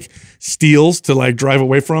he like steals to like drive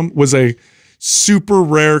away from was a super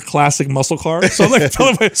rare classic muscle car. So I'm like,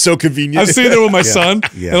 telling my, So convenient. I was sitting there with my son,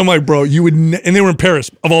 and I'm like, bro, you would, and they were in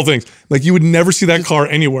Paris of all things. Like you would never see that car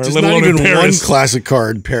anywhere, There's let not alone even in one Paris. classic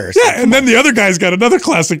car in Paris. Yeah, and then the other guy's got another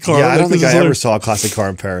classic car. Yeah, I Like, don't think this is I ever hilarious. saw a classic car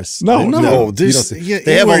in Paris. No, No, You there's, don't see- yeah,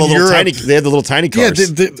 they have all the anywhere little in Europe- tiny. They have the little tiny Yeah,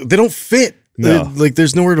 cars. they don't fit. No. Like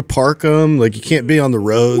there's nowhere to park them. Like you can't be on the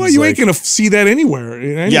roads. Well, you ain't like, gonna see that anywhere.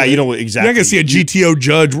 Yeah, you know exactly. You're not gonna see a GTO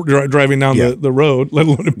judge driving down Yeah. the road, let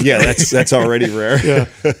alone in Yeah, Paris. that's already rare. Yeah,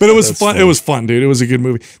 but it was fun. It was fun, dude. It was a good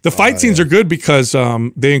movie. The fight scenes are good because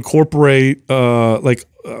they incorporate I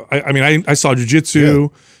mean, I saw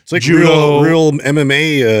jujitsu. it's like judo. real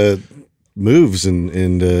MMA moves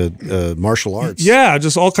and martial arts. Yeah,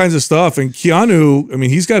 just all kinds of stuff. And Keanu, I mean,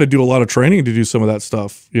 he's got to do a lot of training to do some of that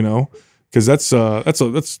stuff, you know, because that's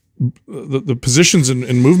the positions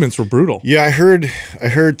and movements were brutal. Yeah, I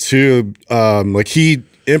heard too. Like he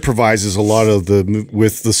improvises a lot of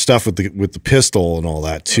with the stuff with the pistol and all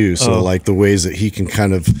that too. So like the ways that he can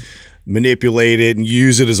kind of manipulate it and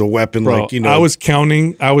use it as a weapon. Bro, like, you know, I was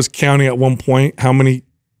counting at one point how many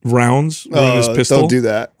rounds were in this pistol. Don't do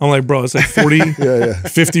that. I'm like, bro, it's like 40,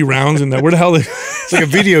 50 rounds in that. Where the hell? it's like a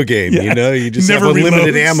video game. You know, you just Never have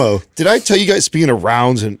unlimited reloads. ammo. Did I tell you guys, speaking of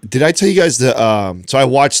rounds, and did I tell you guys the so I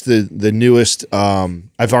watched the newest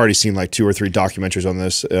I've already seen like 2 or 3 documentaries on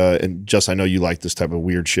this, and just I know you like this type of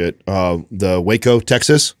weird shit. The Waco,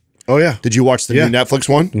 Texas. Oh yeah. Did you watch the new Netflix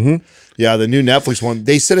one? Mm-hmm. Yeah, the new Netflix one.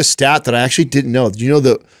 They said a stat that I actually didn't know. Did you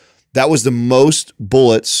know that was the most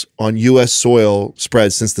bullets on U.S. soil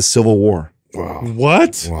spread since the Civil War? Wow.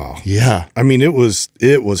 What? Wow. Yeah. I mean, it was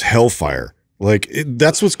hellfire. Like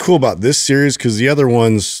that's what's cool about this series, because the other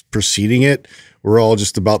ones preceding it were all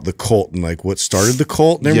just about the cult and like what started the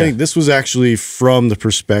cult and everything. Yeah. This was actually from the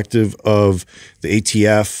perspective of the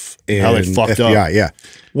ATF and How they fucked FBI. up. Yeah.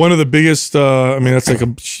 One of the biggest, I mean, that's like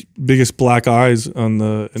biggest black eyes on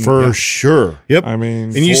the For sure. Yep. I mean,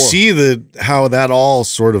 And you see how that all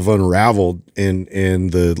sort of unraveled and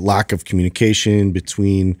the lack of communication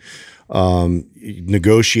between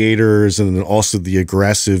negotiators and then also the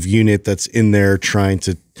aggressive unit that's in there trying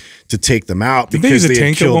to take them out Did they because use a they had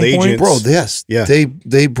tank at killed one point? agents. Bro, this. Yeah.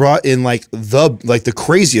 They brought in like the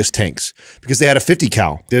craziest tanks because they had a 50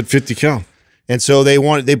 cal. They had 50 cal. And so they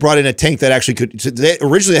brought in a tank that actually could. So they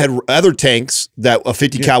originally had other tanks that a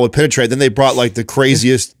 50 cal would penetrate. Then they brought like the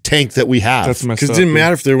craziest tank that we have. that's messed Because up. it didn't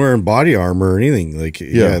matter if they were wearing body armor or anything. Like,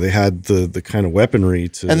 Yeah. they had the kind of weaponry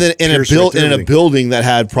to. And then in pierce right through a everything. building that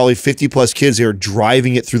had probably 50 plus kids, they were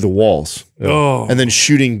driving it through the walls. Oh, And then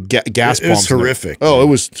shooting gas It was bombs. in there. horrific. Oh, it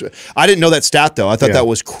was. I didn't know that stat though. I thought Yeah, that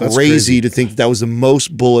was that's crazy crazy. to think that was the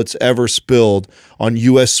most bullets ever spilled on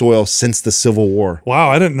U.S. soil since the Civil War. wow,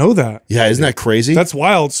 I didn't know that. Yeah, isn't that crazy? That's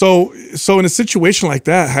wild. So in a situation like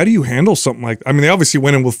that, how do you handle something like? I mean, they obviously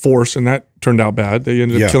went in with force, and that turned out bad. They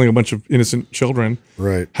ended up Yeah. killing a bunch of innocent children.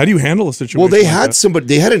 Right. How do you handle a situation? well, they like had that? somebody.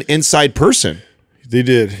 They had an inside person. They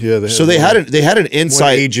did. Yeah. So they had an one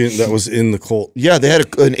inside agent that was in the cult. Yeah, they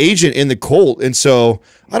had an agent in the cult, and so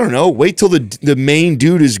I don't know. Wait till the main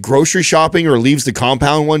dude is grocery shopping or leaves the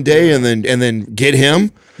compound one day, and then get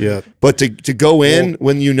him. Yeah. But to go in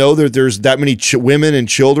when you know that there's that many women and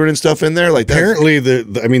children and stuff in there, like that. Apparently,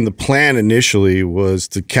 the plan initially was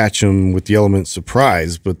to catch him with the element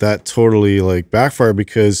surprise, but that totally like backfired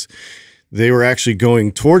because they were actually going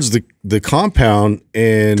towards the compound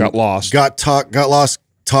and Got lost. Got lost.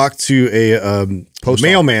 Talked to a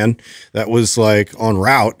mailman that was like en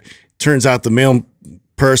route. Turns out the mail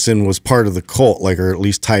person was part of the cult, like, or at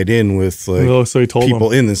least tied in with like Oh, so he told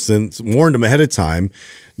people in this, and warned them ahead of time.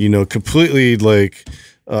 You know, completely like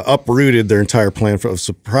uprooted their entire plan of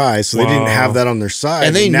surprise. So they didn't have that on their side,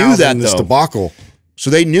 And they now knew they're that, in this though. debacle. So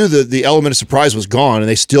they knew the element of surprise was gone, and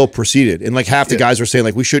they still proceeded. And like half the guys were saying,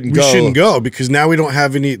 like we shouldn't We go. shouldn't go because now we don't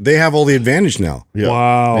have any. They have all the advantage now. Yeah.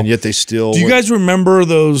 Wow. And yet they still. Do you went- guys remember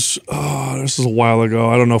those? Oh, this is a while ago.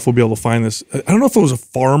 I don't know if we'll be able to find this. I don't know if it was a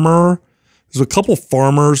farmer. There's a couple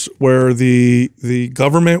farmers where the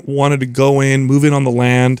government wanted to go in, move in on the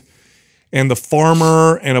land, and the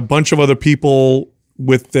farmer and a bunch of other people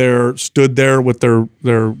stood there with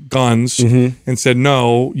their guns and said,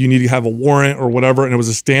 no, you need to have a warrant or whatever. And it was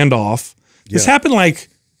a standoff. This happened like,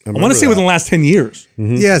 I want to say within the last 10 years.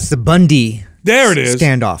 Yeah, it's the Bundy There it is.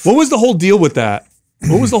 standoff. What was the whole deal with that?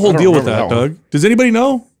 What was the whole deal with that, remember that one. Doug? Does anybody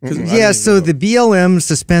know? Yeah, so the BLM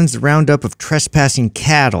suspends the roundup of trespassing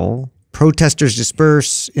cattle. Protesters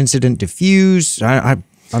disperse. Incident diffuse.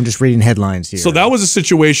 I'm just reading headlines here. So that was a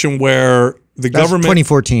situation where the That's government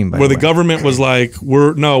 2014, by where the the way. government was like,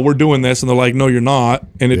 we're doing this, and they're like, no, you're not,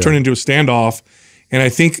 and it turned into a standoff. And I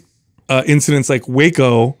think incidents like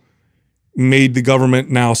Waco made the government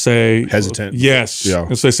now say hesitant. Yes. Yeah.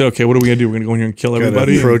 And so they say, okay, what are we going to do? We're going to go in here and kill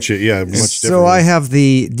everybody? Approach it, yeah. Much so I have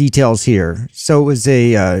the details here. So it was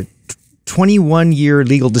a 21-year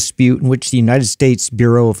legal dispute in which the United States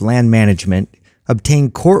Bureau of Land Management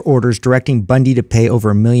obtained court orders directing Bundy to pay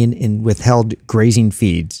over $1 million in withheld grazing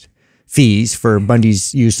fees for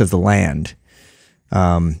Bundy's use of the land.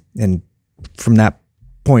 And from that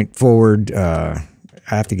point forward, I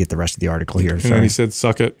have to get the rest of the article here. And then he said,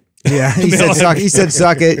 suck it. Yeah, he said suck. He said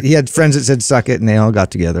suck it. He had friends that said suck it, and they all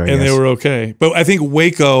got together. I guess. They were okay. But I think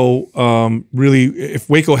Waco really, if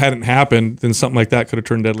Waco hadn't happened, then something like that could have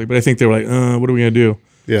turned deadly. But I think they were like, what are we gonna do?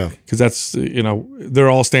 Yeah, because that's they're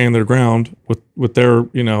all standing their ground with their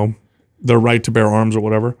their right to bear arms or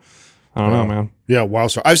whatever. I don't know, man. Yeah, wow.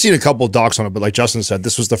 So I've seen a couple of docs on it, but like Justin said,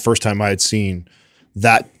 this was the first time I had seen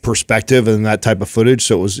that perspective and that type of footage.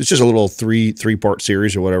 So it's just a little three-part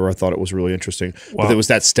series or whatever. I thought it was really interesting. Wow. But it was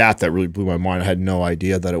that stat that really blew my mind. I had no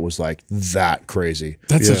idea that it was like that crazy.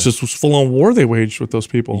 That's just was full-on war they waged with those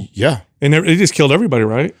people. Yeah. And they just killed everybody,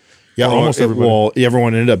 right? Yeah, almost everybody. Well,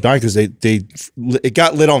 everyone ended up dying because it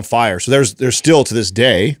got lit on fire. So there's still to this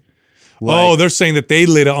day. Like, they're saying that they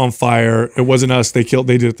lit it on fire. It wasn't us. They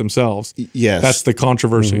did it themselves. Yes, that's the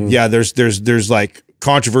controversy. Mm-hmm. Yeah, there's like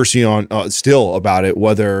controversy on still about it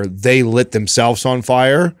whether they lit themselves on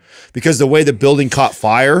fire, because the way the building caught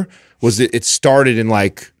fire was it started in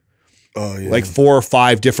like 4 or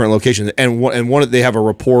 5 different locations, and one they have a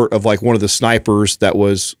report of like one of the snipers that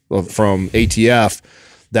was from ATF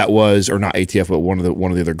that was, or not ATF, but one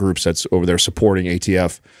of the other groups that's over there supporting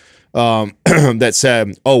ATF. That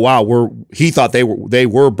said, oh wow, he thought they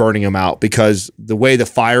were burning him out because the way the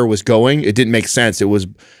fire was going, it didn't make sense. It was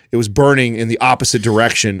burning in the opposite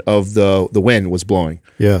direction of the wind was blowing.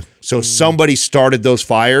 Yeah. So somebody started those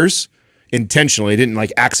fires intentionally. It didn't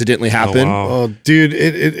like accidentally happen. Oh, wow. Oh dude,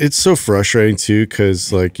 it's so frustrating too,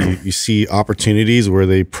 because like you see opportunities where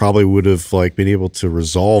they probably would have like been able to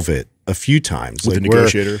resolve it a few times with like the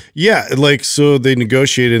negotiator. So they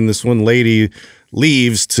negotiated, and this one lady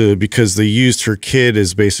leaves because they used her kid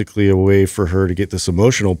as basically a way for her to get this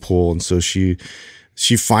emotional pull, and so she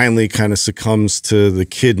finally kind of succumbs to the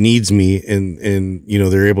kid needs me, and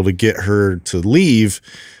they're able to get her to leave,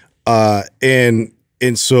 and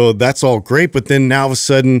so that's all great. But then now all of a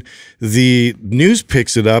sudden the news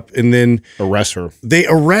picks it up and then arrest her. They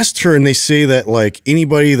arrest her and they say that like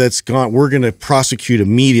anybody that's gone, we're going to prosecute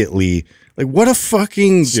immediately. Like, what a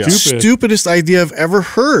fucking stupidest idea I've ever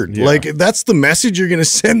heard. Yeah. Like, that's the message you're going to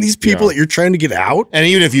send these people that you're trying to get out. And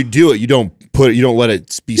even if you do it, you don't let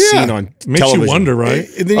it be seen on television. Makes you wonder, right?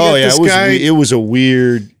 And then it was a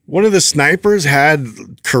weird. One of the snipers had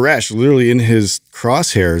Koresh literally in his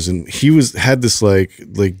crosshairs, and he had this like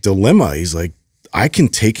dilemma. He's like, I can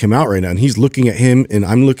take him out right now, and he's looking at him, and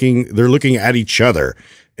they're looking at each other,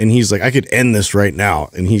 and he's like, I could end this right now,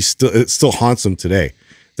 and it still haunts him today.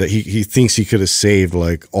 That he thinks he could have saved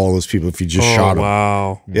like all those people if he just shot him.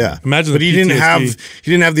 Wow. Yeah. Imagine, but he didn't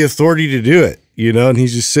have the authority to do it, and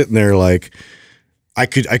he's just sitting there like, I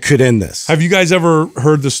could end this. Have you guys ever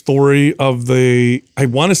heard the story of I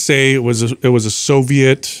want to say it was a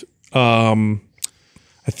Soviet, I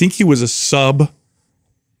think he was a sub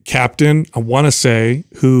captain, I want to say,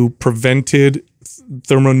 who prevented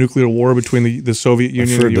thermonuclear war between the Soviet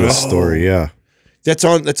Union and the US. This story, yeah. That's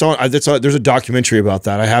on. There's a documentary about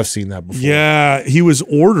that. I have seen that before. Yeah, he was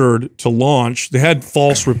ordered to launch. They had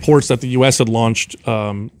false reports that the U.S. had launched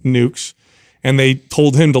nukes, and they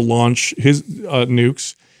told him to launch his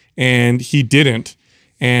nukes, and he didn't.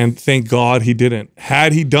 And thank God he didn't.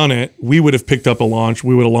 Had he done it, we would have picked up a launch.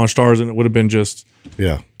 We would have launched ours, and it would have been just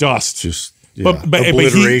dust. Just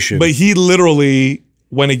obliteration. But he literally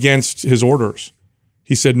went against his orders.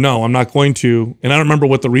 He said, no, I'm not going to. And I don't remember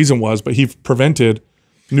what the reason was, but he prevented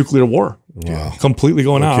nuclear war. Wow. Completely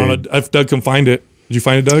going out. I don't know if Doug can find it. Did you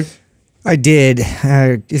find it, Doug? I did.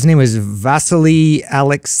 His name was Vasily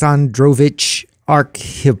Alexandrovich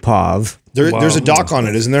Arkhipov. There's a doc on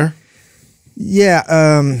it, isn't there?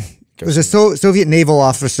 Yeah. It was a Soviet naval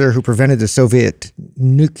officer who prevented the Soviet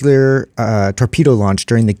nuclear torpedo launch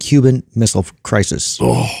during the Cuban Missile Crisis.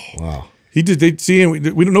 Oh, wow. He did. They see him.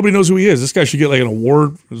 Nobody knows who he is. This guy should get like an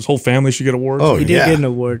award. His whole family should get awards. Oh, he did get an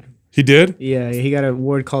award. He did? Yeah, he got an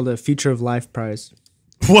award called the Future of Life Prize.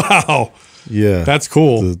 Wow. Yeah. That's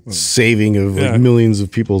cool. The saving of millions of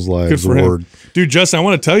people's lives. Good for him. Dude, Justin, I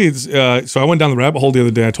want to tell you, so I went down the rabbit hole the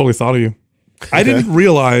other day. I totally thought of you. I didn't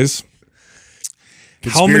realize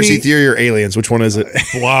Conspiracy theory or aliens? Which one is it?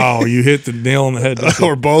 Wow, you hit the nail on the head.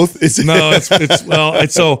 Or both? No, it's well,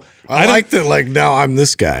 it's so I like that. Like now, I'm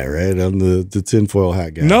this guy, right? I'm the tinfoil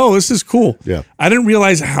hat guy. No, this is cool. Yeah, I didn't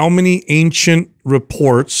realize how many ancient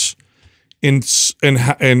reports in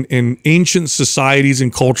ancient societies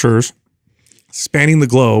and cultures spanning the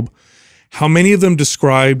globe, how many of them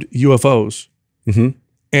described UFOs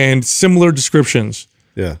and similar descriptions.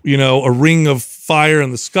 Yeah. You know, a ring of fire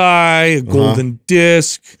in the sky, a golden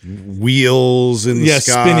disc, wheels in the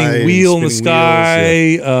sky, spinning wheel in the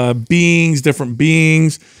sky, beings, different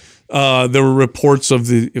beings. There were reports of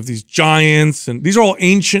these giants, and these are all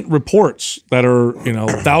ancient reports that are, you know,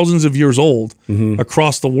 thousands of years old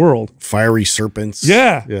across the world. Fiery serpents.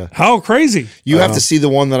 Yeah. How crazy. You have to see the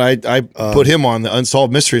one that I put him on, the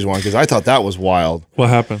Unsolved Mysteries one, because I thought that was wild. What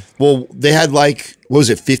happened? Well, they had like, what was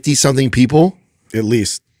it, 50-something people? At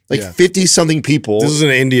least. Like 50-something people. This is an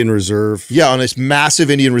Indian reserve. Yeah, on this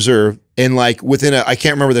massive Indian reserve. And like within I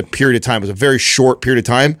can't remember the period of time. It was a very short period of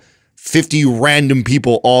time. 50 random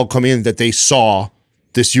people all come in that they saw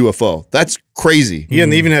this UFO. That's crazy. Yeah,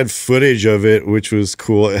 and they even had footage of it, which was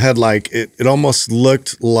cool. It had like, it almost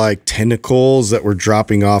looked like tentacles that were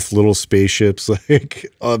dropping off little spaceships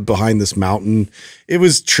like behind this mountain. It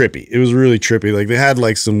was trippy. It was really trippy. Like they had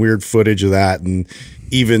like some weird footage of that, and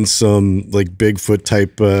even some like Bigfoot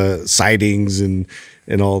type sightings and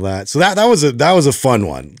all that. So that was a fun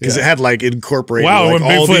one because it had like incorporated like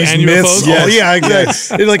all Bigfoot these and myths. UFOs? Yeah,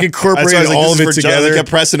 exactly. It like incorporated all of it together. I kept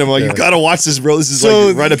pressing him like, you got to watch this, bro. This is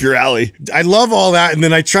like right up your alley. I love all that, and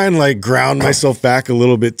then I try and like ground myself back a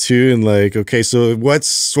little bit too, and like, okay, so what's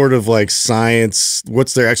sort of like science?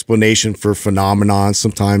 What's their explanation for phenomenon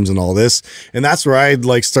sometimes and all this? And that's where I'd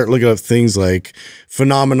like start looking up things like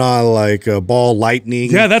phenomena like ball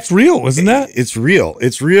lightning. Yeah, that's real, isn't that? It's real.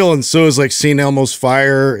 It's real, and so is like St. Elmo's fire.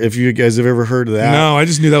 If you guys have ever heard of that. No, I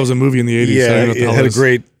just knew that was a movie in the 80s. Yeah, so I didn't know what the it hell had it a is.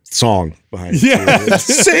 great song behind it. Yeah.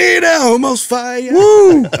 St. Elmo's fire.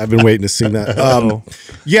 Woo! I've been waiting to sing that.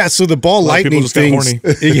 Yeah, so the ball lightning thing,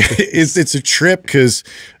 it's a trip because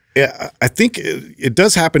I think it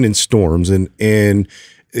does happen in storms, and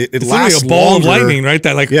it lasts like a ball longer. of lightning, right?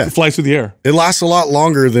 That like flies through the air. It lasts a lot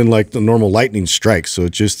longer than like the normal lightning strike. So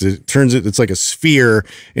it turns it. It's like a sphere,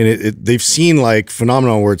 and they've seen like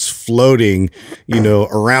phenomenon where it's floating, you know,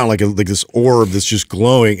 around like this orb that's just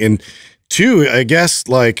glowing. And two, I guess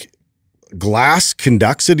like glass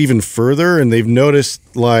conducts it even further, and they've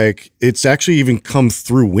noticed like it's actually even come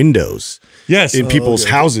through windows. Yes, in people's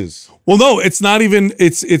houses. Well, no, it's not even.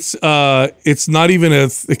 It's not even a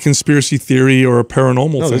conspiracy theory or a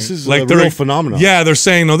paranormal thing. This is like a real phenomenon. Yeah, they're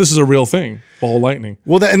saying no, this is a real thing. Ball lightning.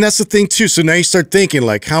 Well, and that's the thing too. So now you start thinking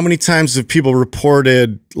like, how many times have people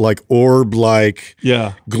reported like orb, like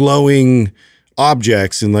glowing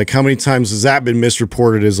objects, and like how many times has that been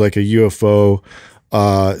misreported as like a UFO?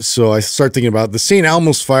 So I start thinking about the St.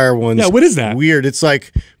 Elmo's fire one. Yeah, what is that? Weird. It's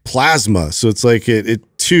like plasma. So it's like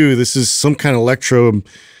this is some kind of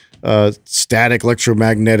static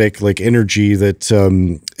electromagnetic like energy that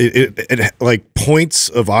it like points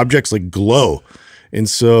of objects like glow. And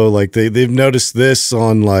so like they've noticed this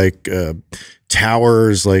on like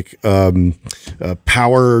towers, like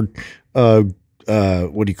power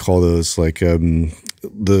what do you call those, like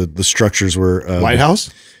the structures where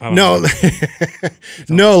lighthouse? No,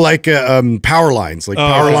 no, like power lines, like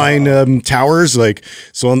power line towers, like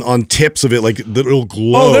so on tips of it, like it'll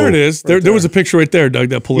glow. Oh, there it is. There was a picture right there, Doug.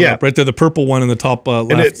 That pulled it up right there. The purple one in the top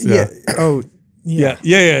left. Yeah. Oh,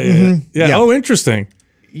 interesting.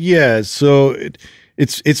 Yeah. So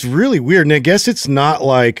it's really weird, and I guess it's not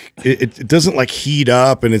like it doesn't like heat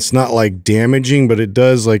up, and it's not like damaging, but it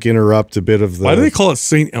does like interrupt a bit of the. Why do they call it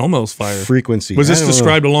St. Elmo's fire? Frequency. Was this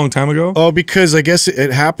described a long time ago? Oh, because I guess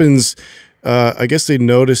it happens. I guess they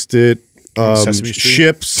noticed it.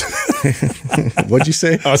 Ships. What'd you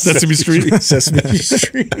say? Sesame Street. Sesame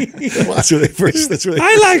Street. That's where they first. That's where they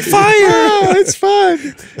I like fire. Oh, it's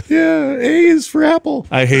fun. Yeah, A is for apple.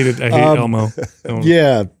 I hate Elmo.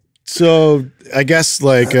 Yeah. So I guess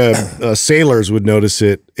like sailors would notice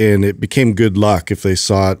it, and it became good luck if they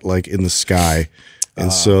saw it like in the sky.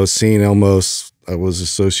 And so St. Elmo's was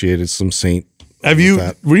associated some saint. Were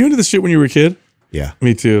you into this shit when you were a kid? Yeah.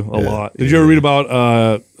 Me too, a lot. Did you ever read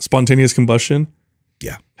about spontaneous combustion?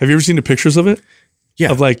 Yeah. Have you ever seen the pictures of it?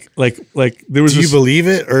 Yeah. Of like there was. Do you believe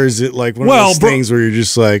it, or is it like one of those things where you're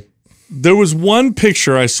just like? There was one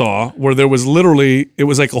picture I saw where there was literally, it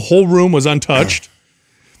was like a whole room was untouched,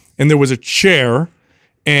 and there was a chair,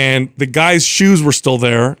 and the guy's shoes were still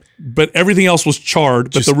there, but everything else was charred,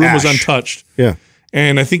 but Just the room was ash. untouched. Yeah.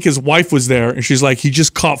 And I think his wife was there, and she's like, he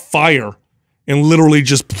just caught fire, and literally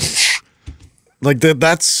just. like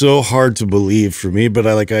that's so hard to believe for me, but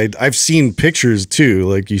I've seen pictures too,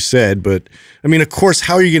 like you said, but I mean, of course,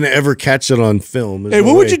 how are you going to ever catch it on film? Hey,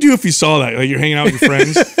 what would you do if you saw that? Like you're hanging out with your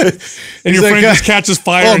friends and your friend just catches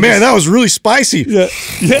fire. Oh man, that was really spicy. Yeah.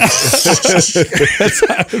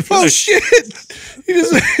 Oh shit. He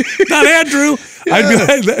just not Andrew. Yeah. I'd be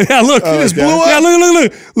like, yeah, look, he just blew up. Yeah,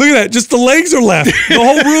 look at that. Just the legs are left.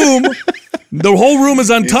 The whole room is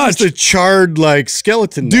untouched. It's a charred like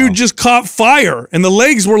skeleton. Dude just caught fire and the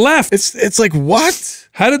legs were left. It's like, what?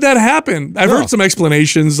 How did that happen? I've heard some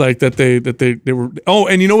explanations like that they were. Oh,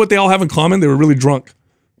 and you know what they all have in common? They were really drunk.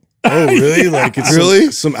 Oh, really? Yeah. Like it's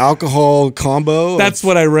really some alcohol combo? That's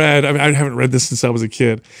what I read. I mean, I haven't read this since I was a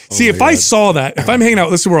kid. See, if I saw that, if I'm hanging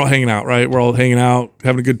out, listen, we're all hanging out, right? We're all hanging out,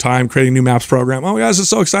 having a good time, creating a new maps program. Oh, guys, it's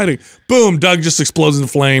so exciting. Boom, Doug just explodes in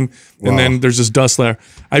flame, and then there's just dust there.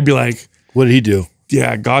 I'd be like, what did he do?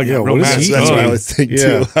 Yeah, God, yeah, real mad. That's what I would think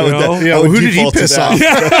too. Who did he piss off?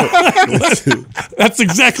 That's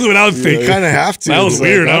exactly what I would think. You kind of have to. That was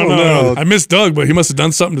weird. I don't know. I miss Doug, but he must have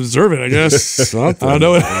done something to deserve it, I guess. I don't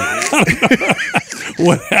know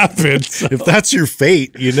what happened. So. If that's your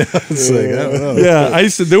fate, you know. It's like, I don't know. Yeah,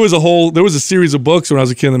 there was a series of books when I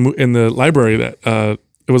was a kid in the library that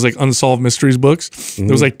it was like unsolved mysteries books. There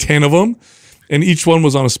was like 10 of them. And each one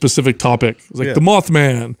was on a specific topic. It was like the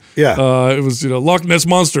Mothman. Yeah. It was Loch Ness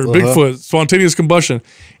Monster, Bigfoot, spontaneous combustion.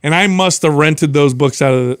 And I must have rented those books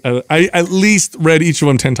out of. I at least read each of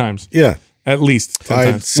them 10 times. Yeah. At least 10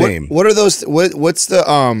 times. Same. What are those? What's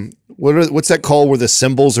the what's that called where the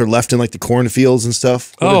symbols are left in like the cornfields and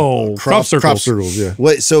stuff? Crop circles. Crop circles, yeah.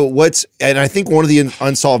 And I think one of the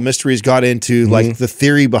unsolved mysteries got into like the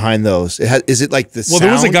theory behind those. Is it like the sound?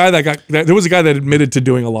 There was a guy that admitted to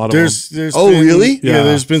doing a lot of them. Really? Yeah,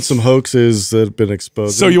 there's been some hoaxes that have been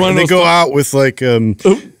exposed. So you want to go out with like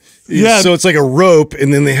yeah, so it's like a rope,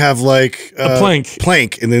 and then they have like a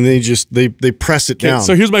plank, and then they press it down.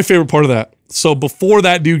 So here's my favorite part of that. So before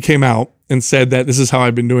that dude came out and said that this is how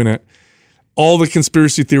I've been doing it, all the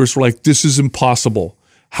conspiracy theorists were like, "This is impossible.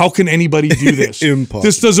 How can anybody do this? Impossible.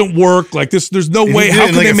 This doesn't work. Like this, there's no way. How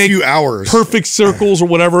can they make perfect circles or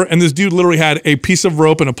whatever?" And this dude literally had a piece of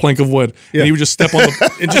rope and a plank of wood, and he would just step on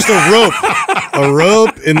the and just a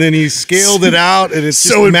rope, and then he scaled it out, and it's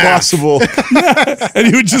so impossible. And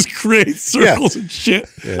he would just create circles and shit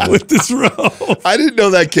with this rope. I didn't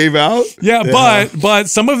know that came out. Yeah, but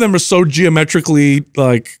some of them are so geometrically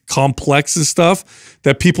like complex and stuff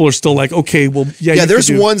that people are still like, okay, well, yeah. There's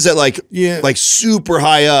ones that like super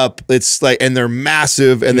high up. It's like, and they're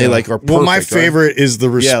massive, and they like are perfect. Well, my favorite is the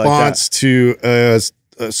response to.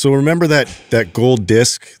 So remember that gold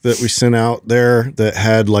disc that we sent out there that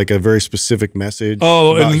had like a very specific message.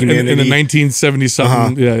 Oh, in the 1970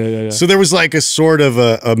 something. Yeah. So there was like a sort of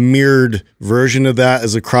a mirrored version of that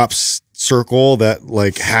as a crop circle that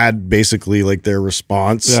like had basically like their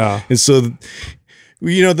response. Yeah, and so.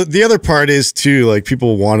 The other part is too, like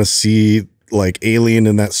people want to see like Alien,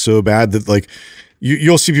 and that's so bad that like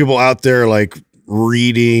you'll see people out there like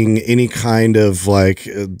reading any kind of like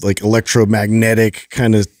electromagnetic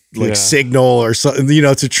kind of like signal or something,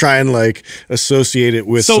 to try and like associate it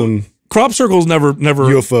with some crop circles. Never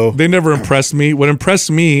UFO. They never impressed me. What impressed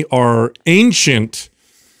me are ancient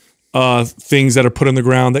things that are put in the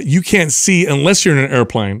ground that you can't see unless you're in an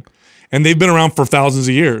airplane. And they've been around for thousands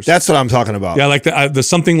of years. That's what I'm talking about. Yeah, like the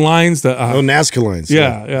something lines. Nazca lines.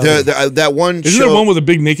 Yeah. That one. Isn't there one with a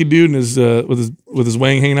big naked dude and his with his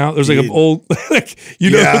wang hanging out? There's like an old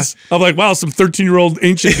this, I'm like, wow, some 13-year-old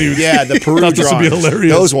ancient dude. Yeah, the Peru thought this would be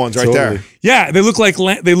hilarious. Those ones right there. Yeah, they look like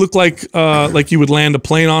you would land a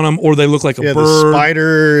plane on them, or they look like a bird. The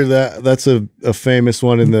spider. That's a famous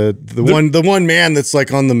one. And the one man that's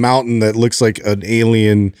like on the mountain that looks like an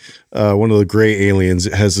alien. One of the gray aliens.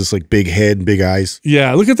 It has this like big head, big eyes.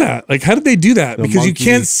 Yeah, look at that. Like, how did they do that? Because you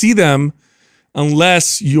can't see them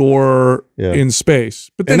unless you're in space.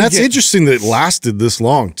 But then that's interesting that it lasted this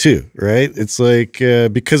long too, right? It's like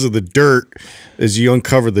because of the dirt. As you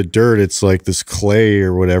uncover the dirt, it's like this clay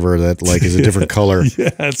or whatever that like is a different color.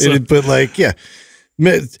 But like,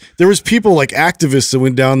 there was people like activists that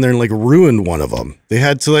went down there and like ruined one of them. They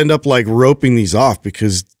had to end up like roping these off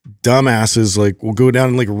because dumbasses like will go down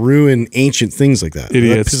and like ruin ancient things like that.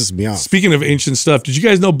 Idiots. That pisses me off. Speaking of ancient stuff, did you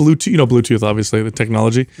guys know Bluetooth? You know Bluetooth, obviously, the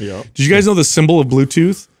technology. Yeah. Did you guys know the symbol of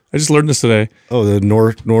Bluetooth? I just learned this today. Oh, the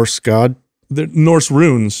Norse god? The Norse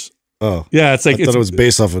runes. Oh. Yeah, it's like I thought it was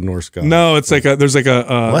based off of Norse god. No, it's like there's like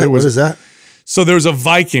a what is that? So there's a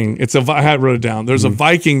Viking. I wrote it down. There's a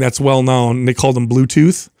Viking that's well known. And they called him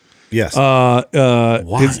Bluetooth. Yes.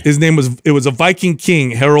 Why? His name was a Viking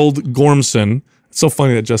king, Harold Gormson. It's so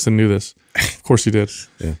funny that Justin knew this. Of course you did.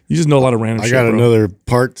 Yeah. You just know a lot of random shit, I got bro. another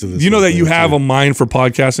part to this. Do you know that you have a mind for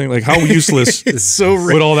podcasting? Like, how useless It's so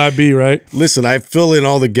would all that be, right? Listen, I fill in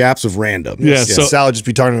all the gaps of random. Yeah, so Sal would just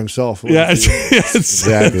be talking to himself.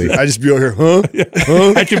 Exactly. I just be over here, huh?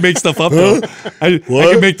 Huh? I can make stuff up, though. I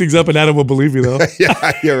can make things up and Adam will believe me, though.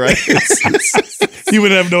 Yeah, you're right. He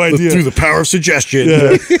would have no idea. Through the power of suggestion.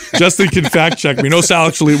 Yeah. Justin can fact check me. No, Sal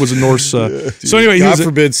actually was a Norse. So anyway, God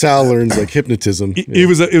forbid Sal learns like hypnotism. He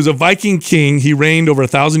was a Viking king. He reigned over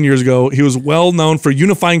 1,000 years ago. He was well known for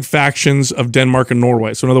unifying factions of Denmark and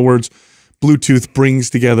Norway. So in other words, Bluetooth brings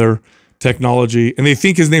together technology, and they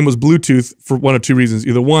think his name was Bluetooth for one of two reasons.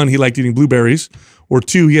 Either one, he liked eating blueberries, or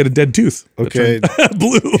two, he had a dead tooth. Okay.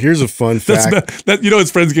 Blue. Here's a fun fact.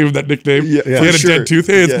 His friends gave him that nickname. Yeah, he had a dead tooth.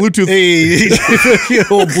 Hey, it's Bluetooth. Hey,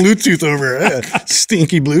 old Bluetooth over.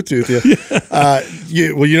 Stinky Bluetooth.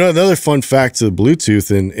 Yeah. Well, another fun fact to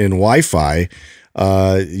Bluetooth and Wi-Fi.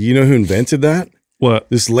 You know who invented that? What?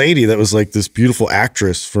 This lady that was like this beautiful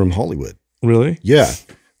actress from Hollywood. Really? Yeah.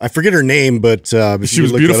 I forget her name, but she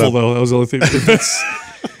was beautiful though. That was the only thing.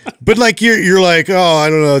 But like you're like, oh, I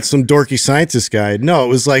don't know, it's some dorky scientist guy. No, it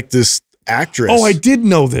was like this actress. Oh, I did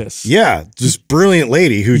know this. Yeah, this brilliant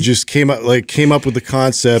lady who just came up with the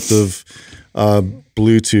concept of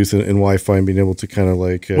Bluetooth and Wi-Fi and being able to kind of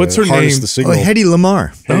like what's her harness name? the signal. Hedy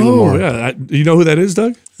Lamarr. Yeah. You know who that is,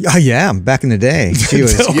 Doug? Oh, yeah. Back in the day. She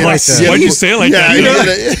was quite Why'd you say it like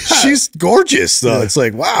that? She's gorgeous, though. It's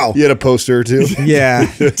like, wow. You had a poster, too? Yeah.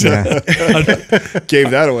 Gave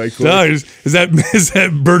that away. Cool. Doug, is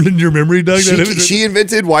that burned in your memory, Doug? She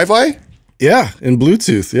invented Wi-Fi? Yeah, and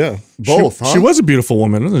Bluetooth, yeah. Both, huh? She was a beautiful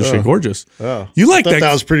woman, wasn't she? Gorgeous. Oh. You like that?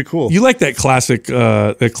 That was pretty cool. You like that classic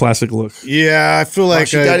look. Yeah, I feel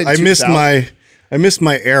like I missed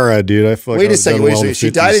my era, dude. I feel like wait a second. She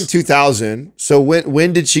died in 2000. So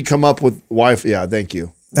when did she come up with Wi-Fi? Yeah, thank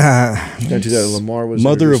you. Lamar was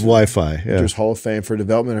mother of Wi-Fi. Yeah. There's Hall of Fame for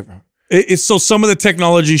development. So some of the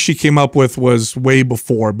technology she came up with was way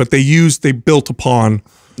before, but they built upon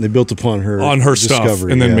her stuff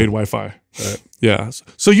and then made Wi-Fi. Right. Yeah.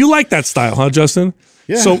 So you like that style, huh, Justin?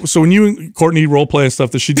 Yeah. So when you and Courtney role play and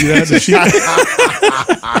stuff, does she do that?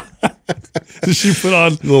 Does she put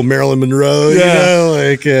on little Marilyn Monroe?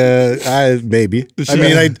 Yeah. Maybe.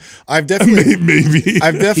 I've definitely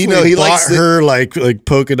he bought her like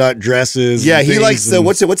polka dot dresses. Yeah, he likes the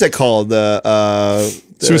what's that called? The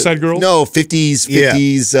Suicide Girl? No, 50s. Yeah.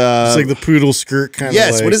 It's like the poodle skirt kind of.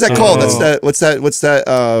 Yes, like, what is that called? What's that?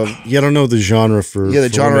 Yeah, I don't know the genre for. Yeah, the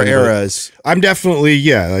genre eras. I'm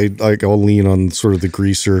definitely I'll lean on sort of the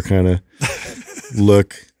greaser kind of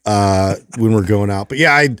look when we're going out. But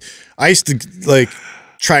yeah, I used to like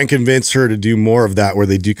try and convince her to do more of that, where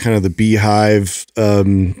they do kind of the beehive.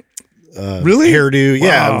 Really? Hairdo, wow.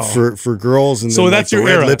 Yeah, for girls, and so then, that's like, your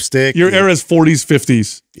the red era. Lipstick. Your era is 40s,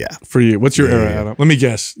 50s. Yeah, for you. What's your era, Adam? Let me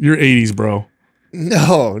guess. You're 80s, bro.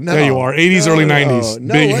 No. Yeah, you are 80s, early 90s.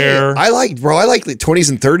 Big hair. I like the 20s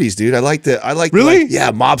and 30s, dude. I like really,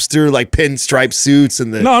 mobster like pinstripe suits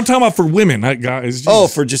and the. No, I'm talking about for women, guys. Oh,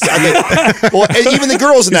 for just well, even the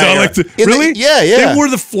girls in that era. Really? Yeah. They wore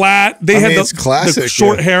the flat. They had the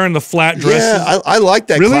short hair and the flat dresses. Yeah, I like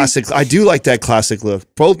that classic. I do like that classic look.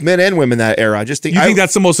 Both men and women that era. I just think. You think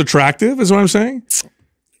that's the most attractive? Is what I'm saying.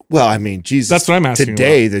 Well, I mean, Jesus. That's what I'm asking.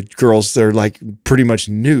 Today, the girls, they're like pretty much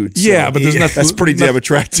nude. So yeah, but there's nothing. That's pretty damn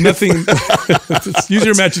attractive. Nothing. Use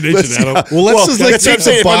your imagination, Adam. Let's just like take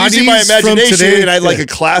the bodies using my imagination today, and I like a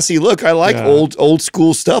classy look. I like old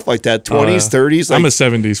school stuff like that. 20s, 30s. Like, I'm a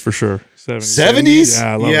 70s for sure. 70s?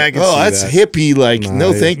 Yeah, I love it. That's hippie. Like,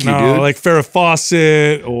 no, thank you, dude. Like Farrah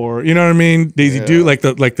Fawcett, or you know what I mean? Daisy Duke, like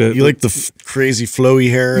the. You like the crazy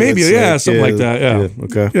flowy hair? Maybe, something like that. Yeah.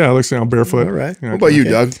 Okay. Yeah, it looks like I'm barefoot. All right. What about you,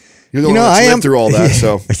 Doug? You're the one that's lived through all that,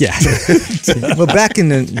 so. Yeah. Well, back in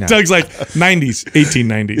the... No. Doug's like 90s,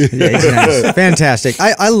 1890s. Yeah, fantastic.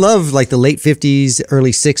 I love like the late 50s,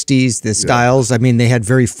 early 60s, the styles. I mean, they had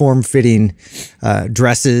very form-fitting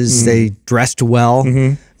dresses. They dressed well.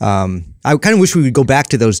 I kind of wish we would go back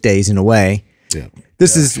to those days in a way. Yeah.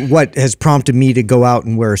 This is what has prompted me to go out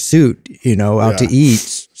and wear a suit, out to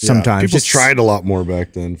eat sometimes. People tried a lot more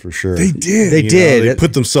back then, for sure. They did. They did. They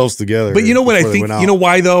put themselves together. But you know what I think? You know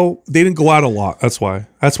why, though? They didn't go out a lot. That's why.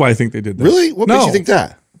 That's why I think they did that. Really? What makes you think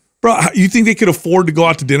that? Bro, you think they could afford to go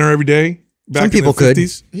out to dinner every day? Some people could.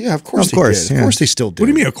 Yeah, of course. Of course, Of course they still do. What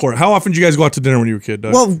do you mean, of course? How often did you guys go out to dinner when you were a kid,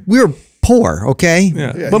 Doug? Well, we were poor. Okay.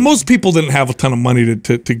 Yeah. But most people didn't have a ton of money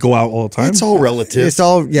to go out all the time. It's all relative. It's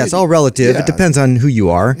all relative. Yeah. It depends on who you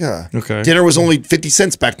are. Yeah. Okay. Dinner was only 50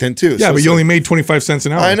 cents back then too. Yeah, but you only made 25 cents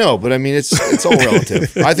an hour. I know, but I mean, it's all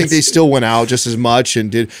relative. I think they still went out just as much and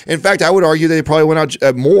did. In fact, I would argue they probably went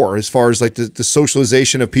out more as far as like the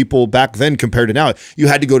socialization of people back then compared to now. You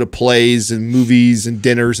had to go to plays and movies and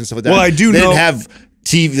dinners and stuff like that. Well, I do know. They didn't have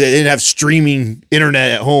TV. They didn't have streaming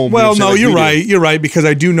internet at home. Well, no, you're right. You're right, because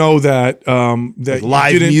I do know that that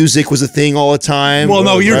live music was a thing all the time. Well,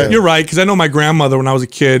 no, you're right, because I know my grandmother when I was a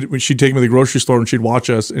kid, when she'd take me to the grocery store and she'd watch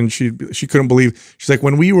us, and she couldn't believe. She's like,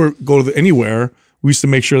 when we were go to anywhere, we used to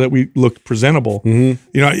make sure that we looked presentable. You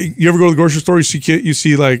know, you ever go to the grocery store, you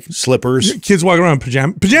see like slippers, kids walking around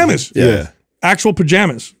in pajamas. Yeah, actual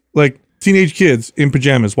pajamas, like teenage kids in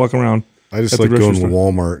pajamas walking around. I just like going to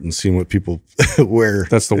Walmart and seeing what people wear.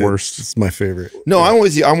 That's the worst. It's my favorite. No, I'm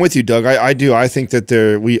with you, Doug. I do. I think that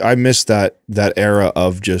I miss that era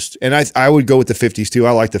of just, and I would go with the 50s too.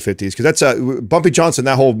 I like the 50s because that's Bumpy Johnson.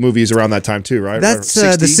 That whole movie is around that time too, right? That's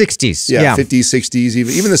the 60s. Yeah, 50s, 60s,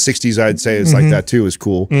 even the 60s. I'd say is like that too. Is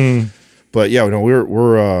cool. But yeah, no,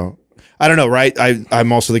 we're. I don't know, right?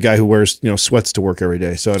 I'm also the guy who wears sweats to work every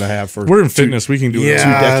day. So and I have for we're in fitness, we can do it 2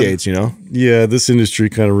 decades, Yeah, this industry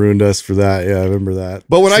kind of ruined us for that. Yeah, I remember that.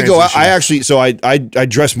 But when I go out, I actually I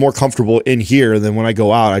dress more comfortable in here than when I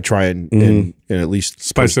go out. I try and at least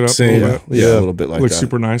spice it up a little bit. Yeah, a little bit like look that.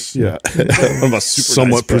 super nice. Yeah, I'm about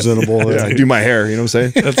somewhat nice, presentable. Yeah, I do my hair. You know what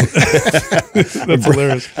I'm saying? That's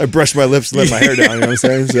hilarious. I brush my lips and let my hair down. You know what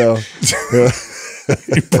I'm saying? So.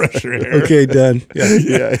 You brush your hair. Okay, done.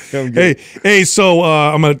 Yeah. Hey. So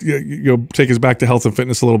I'm gonna take us back to health and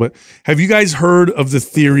fitness a little bit. Have you guys heard of the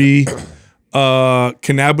theory,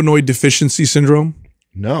 cannabinoid deficiency syndrome?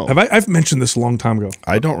 No. I've mentioned this a long time ago.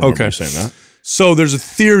 I don't remember you saying that. So there's a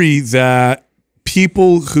theory that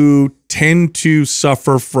people who tend to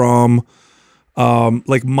suffer from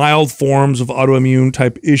like mild forms of autoimmune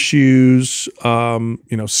type issues,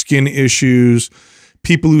 skin issues,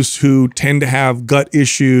 people who tend to have gut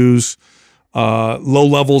issues, low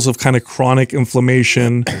levels of kind of chronic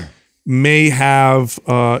inflammation may have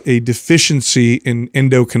a deficiency in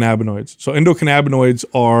endocannabinoids. So endocannabinoids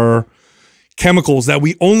are chemicals that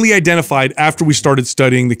we only identified after we started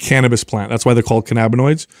studying the cannabis plant. That's why they're called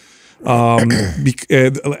cannabinoids.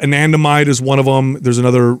 Anandamide is one of them. There's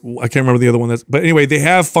another, I can't remember the other one. But anyway, they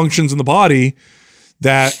have functions in the body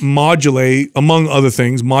that modulate, among other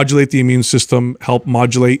things, modulate the immune system, help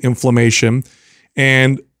modulate inflammation.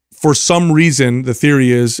 And for some reason, the theory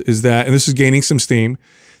is that, and this is gaining some steam,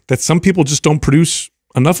 that some people just don't produce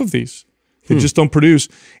enough of these. They just don't produce.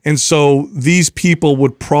 And so these people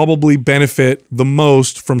would probably benefit the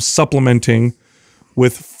most from supplementing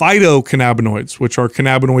with phytocannabinoids, which are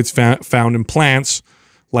cannabinoids found in plants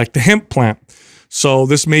like the hemp plant. So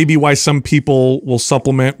this may be why some people will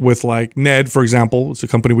supplement with like Ned, for example. It's a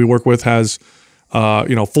company we work with, has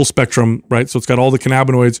full spectrum, right? So it's got all the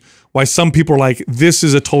cannabinoids. Why some people are like, this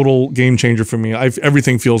is a total game changer for me.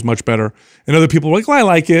 Everything feels much better. And other people are like, well, I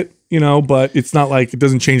like it, but it's not like, it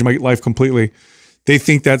doesn't change my life completely. They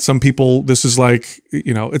think that some people, this is like,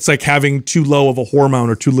 it's like having too low of a hormone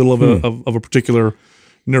or too little of a particular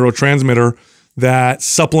neurotransmitter, that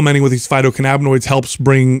supplementing with these phytocannabinoids helps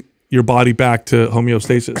bring your body back to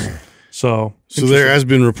homeostasis. So there has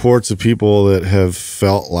been reports of people that have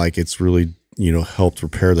felt like it's really, helped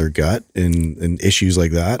repair their gut and issues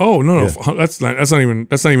like that. Oh, no. That's not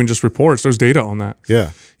even just reports. There's data on that.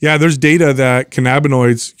 Yeah. Yeah. There's data that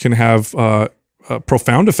cannabinoids can have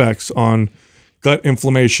profound effects on gut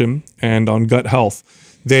inflammation and on gut health.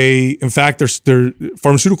 In fact, there's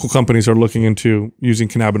pharmaceutical companies are looking into using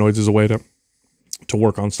cannabinoids as a way to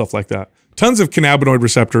work on stuff like that. Tons of cannabinoid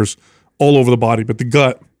receptors all over the body, but the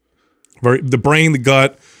gut, the brain, the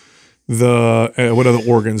gut, what other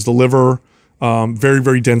organs? The liver, very,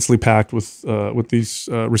 very densely packed with these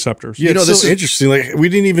receptors. Yeah, this is interesting. Like we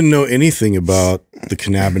didn't even know anything about the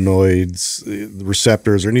cannabinoids, the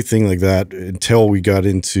receptors, or anything like that until we got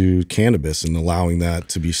into cannabis and allowing that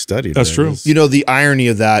to be studied. That's true. The irony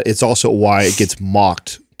of that, it's also why it gets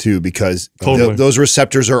mocked too, because those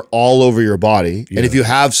receptors are all over your body. Yeah. And if you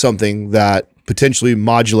have something that potentially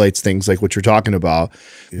modulates things like what you're talking about,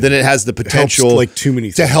 then it has the potential like too many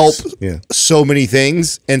things. To help so many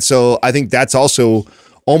things. And so I think that's also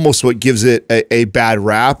almost what gives it a bad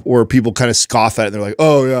rap, or people kind of scoff at it. They're like,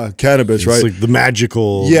 oh yeah, cannabis, right? It's like the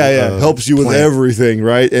magical helps you with plant. everything,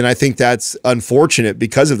 right? And I think that's unfortunate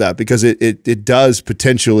because of that, because it does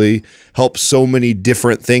potentially help so many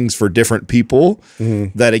different things for different people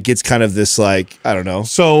that it gets kind of this like, I don't know.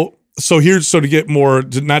 So So to get more,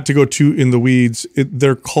 not to go too in the weeds,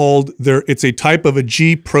 it's a type of a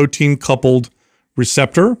G protein coupled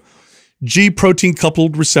receptor. G protein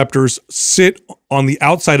coupled receptors sit on the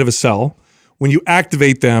outside of a cell. When you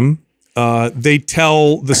activate them, they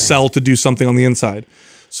tell the cell to do something on the inside.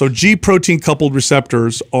 So G protein coupled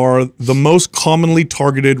receptors are the most commonly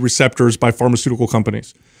targeted receptors by pharmaceutical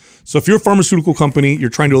companies. So if you're a pharmaceutical company, you're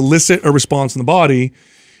trying to elicit a response in the body,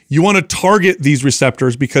 you want to target these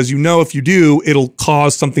receptors because you know if you do, it'll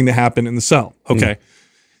cause something to happen in the cell. Okay.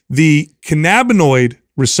 The cannabinoid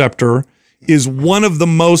receptor is one of the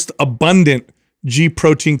most abundant G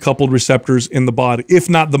protein coupled receptors in the body, if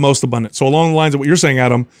not the most abundant. So along the lines of what you're saying,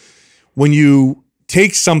 Adam, when you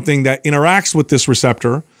take something that interacts with this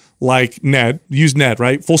receptor, like NED, use NED,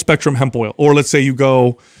 right? Full spectrum hemp oil. Or let's say you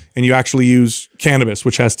go and you actually use cannabis,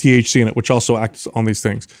 which has THC in it, which also acts on these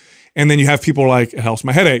things. And then you have people like, it helps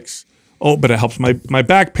my headaches. Oh, but it helps my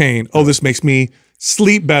back pain. Oh, this makes me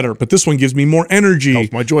sleep better. But this one gives me more energy.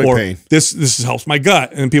 Helps my joint pain. This helps my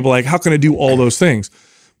gut. And people are like, how can I do all those things?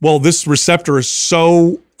 Well, this receptor is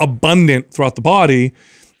so abundant throughout the body.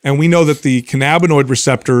 And we know that the cannabinoid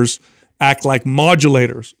receptors act like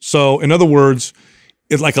modulators. So in other words,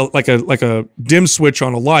 it's like a dim switch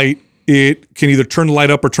on a light. It can either turn the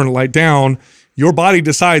light up or turn the light down. Your body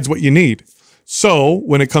decides what you need. So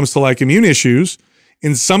when it comes to like immune issues,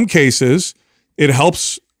 in some cases, it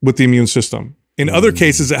helps with the immune system. In other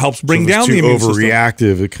cases, it helps bring down the immune system.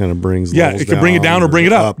 Overreactive, it kind of brings it can bring it down or bring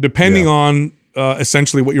it up, depending on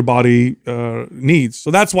essentially what your body needs.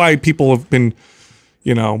 So that's why people have been,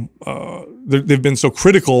 they've been so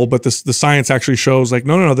critical, but the science actually shows like,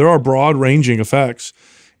 no, there are broad ranging effects.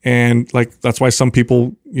 And like, that's why some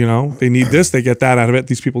people, they need this, they get that out of it.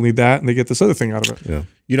 These people need that and they get this other thing out of it. Yeah.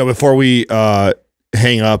 Before we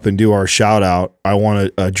hang up and do our shout out, I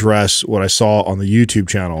want to address what I saw on the YouTube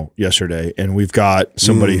channel yesterday. And we've got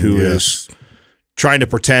somebody who is trying to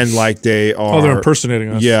pretend like they are. Oh, they're impersonating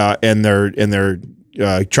us. Yeah. And they're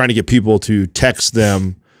trying to get people to text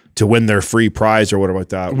them to win their free prize or whatever like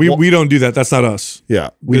that. We don't do that. That's not us.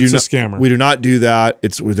 Yeah. It's a scammer. We do not do that.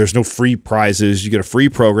 There's no free prizes. You get a free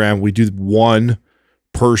program. We do one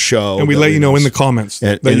per show. And we let you know in the comments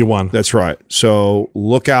that you won. That's right. So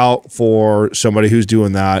look out for somebody who's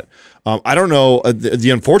doing that. I don't know. The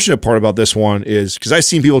unfortunate part about this one is because I've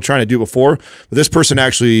seen people trying to do it before, but this person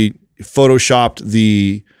actually photoshopped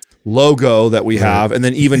the logo that we have and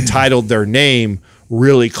then even titled their name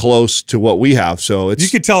really close to what we have. So you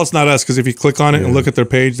could tell it's not us because if you click on it and look at their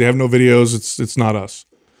page, they have no videos. It's not us.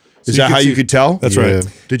 So is that how you could tell? That's right.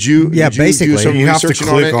 Did you? Basically, do some you have to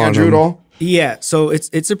researching click on it, Andrew, at all? Yeah, so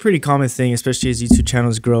it's a pretty common thing, especially as YouTube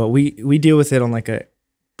channels grow. We deal with it on like a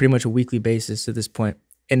pretty much a weekly basis at this point,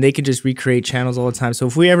 and they can just recreate channels all the time. So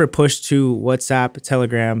if we ever push to WhatsApp,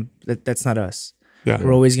 Telegram, that's not us. Yeah.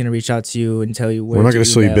 We're always going to reach out to you and tell you where. We're not going to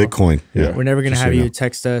sell you Bitcoin. Yeah. We're never going to have you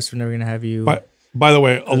text us. We're never going to have you. By the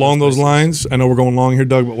way, along those lines, I know we're going long here,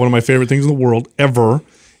 Doug, but one of my favorite things in the world ever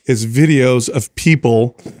is videos of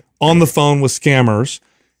people on the phone with scammers,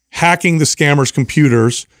 hacking the scammers'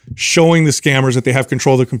 computers, showing the scammers that they have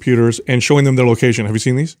control of their computers, and showing them their location. Have you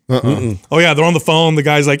seen these? Oh, yeah, they're on the phone. The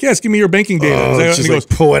guy's like, yes, give me your banking data. And he goes,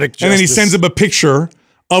 poetic justice. And then he sends him a picture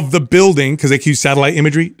of the building, because they use satellite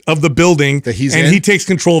imagery of the building, that he's and he takes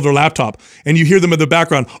control of their laptop. And you hear them in the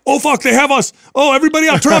background, oh, fuck, they have us. Oh, everybody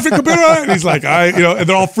out, traffic computer. And he's like, and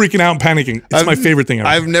they're all freaking out and panicking. It's my favorite thing ever.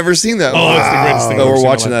 I've never seen that. Oh, it's the greatest thing But I've ever we're seen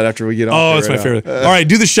watching that after we get off. Oh, it's my favorite. All right,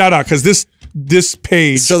 do the shout out, because this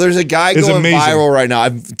page. So there's a guy going amazing. viral right now.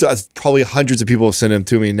 Probably hundreds of people have sent him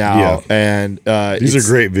to me now. Yeah. And these are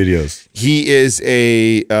great videos. He is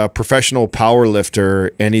a professional power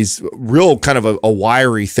lifter, and he's real kind of a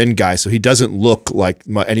wiry, thin guy. So he doesn't look like,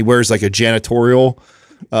 and he wears like a janitorial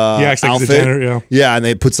outfit. Yeah, and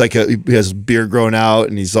he puts like he has beard growing out,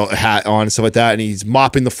 and he's a hat on and stuff like that, and he's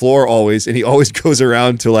mopping the floor always, and he always goes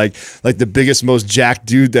around to like the biggest, most jacked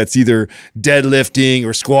dude that's either deadlifting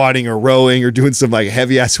or squatting or rowing or doing some like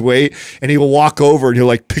heavy ass weight, and he will walk over and he'll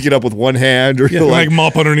like pick it up with one hand, or he'll like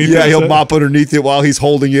mop underneath it. Yeah, he'll mop underneath it while he's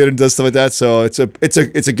holding it and does stuff like that. So it's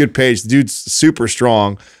a good page. The dude's super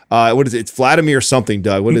strong. What is it? It's Vladimir something,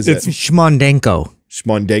 Doug. What is it? It's Shmondenko.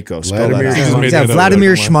 Shmondenko. Spell Vladimir. that out.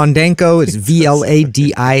 Vladimir Shmondenko is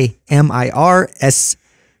VLADIMIR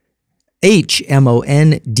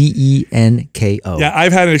SHMONDENKO. Yeah,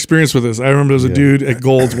 I've had an experience with this. I remember there was a dude at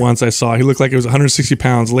Gold's once I saw. He looked like he was 160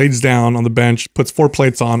 pounds, lays down on the bench, puts 4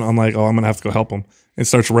 plates on. I'm like, oh, I'm going to have to go help him, and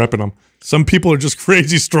starts repping them. Some people are just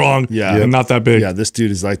crazy strong and not that big. Yeah, this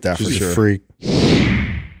dude is like that for sure. Freak.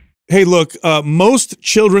 Hey, look, most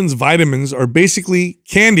children's vitamins are basically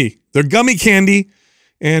candy. They're gummy candy.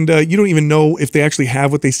 and you don't even know if they actually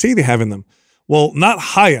have what they say they have in them. Well, not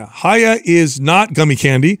Haya. Haya is not gummy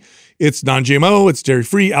candy. It's non-GMO, it's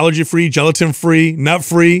dairy-free, allergy-free, gelatin-free,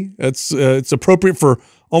 nut-free. It's appropriate for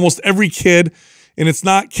almost every kid, and it's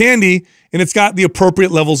not candy, and it's got the appropriate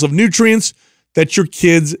levels of nutrients that your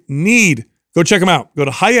kids need. Go check them out. Go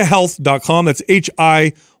to hiyahealth.com. That's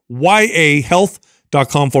HIYA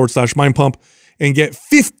health.com/mind pump and get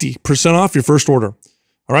 50% off your first order.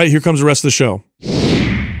 All right, here comes the rest of the show.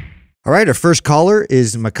 All right, our first caller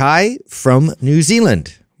is Mackay from New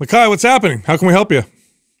Zealand. Mackay, what's happening? How can we help you?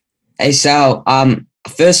 Hey Sal,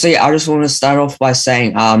 firstly, I just want to start off by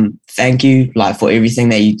saying thank you for everything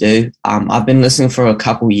that you do. I've been listening for a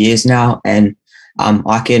couple years now, and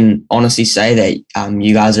I can honestly say that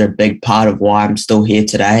you guys are a big part of why I'm still here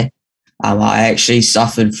today. I actually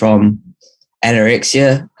suffered from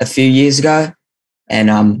anorexia a few years ago, and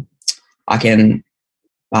I can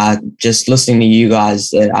just listening to you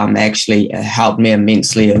guys, it actually helped me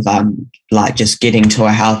immensely of just getting to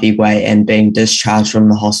a healthy weight and being discharged from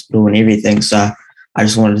the hospital and everything. So I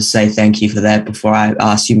just wanted to say thank you for that before I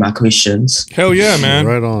ask you my questions. Hell yeah, man.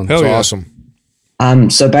 Right on. Hell That's yeah. awesome.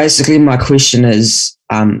 So basically my question is,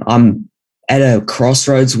 I'm at a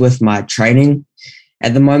crossroads with my training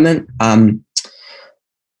at the moment.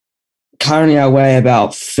 Currently I weigh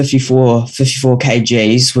about 54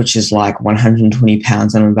 kgs, which is like 120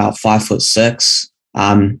 pounds, and I'm about 5'6".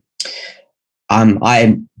 I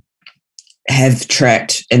have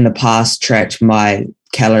in the past tracked my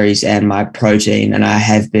calories and my protein, and I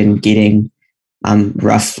have been getting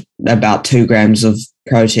rough about 2 grams of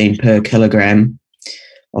protein per kilogram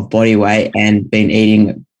of body weight, and been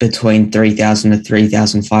eating between 3,000 to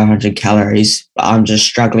 3,500 calories. But I'm just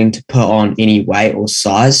struggling to put on any weight or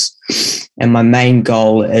size. And my main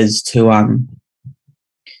goal is to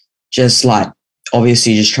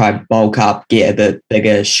obviously just try to bulk up, get a bit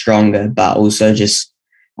bigger, stronger, but also just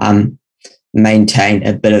maintain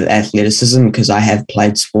a bit of athleticism, because I have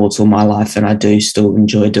played sports all my life and I do still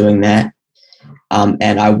enjoy doing that.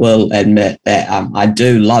 And I will admit that I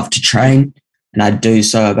do love to train, and I do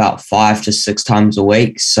so about 5 to 6 times a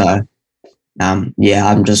week. So,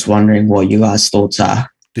 I'm just wondering what you guys' thoughts are.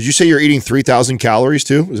 Did you say you're eating 3,000 calories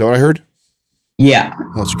too? Is that what I heard? Yeah.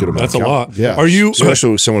 That's a good amount. That's a lot. Yeah. Are you,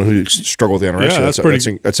 especially with someone who struggled with anorexia?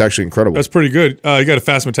 Yeah, that's actually incredible. That's pretty good. You got a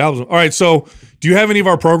fast metabolism. All right. So do you have any of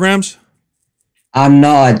our programs?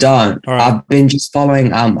 No, I don't. All right. I've been just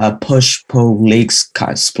following a push-pull legs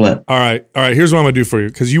kind of split. All right. Here's what I'm gonna do for you,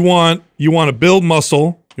 because you want to build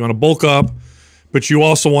muscle, you want to bulk up, but you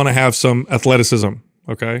also want to have some athleticism.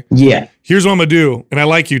 Okay. Yeah. Here's what I'm gonna do, and I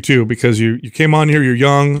like you too, because you came on here, you're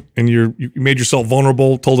young, and you made yourself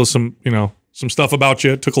vulnerable, told us some stuff about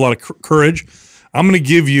you. It took a lot of courage. I'm gonna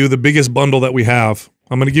give you the biggest bundle that we have.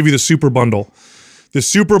 I'm gonna give you the super bundle. The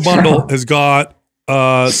super bundle has got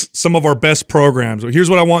some of our best programs. Here's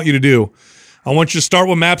what I want you to do. I want you to start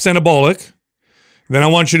with MAPS Anabolic. Then I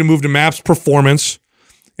want you to move to MAPS Performance.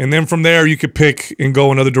 And then from there, you could pick and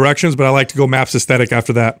go in other directions, but I like to go MAPS Aesthetic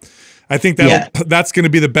after that. I think that's going to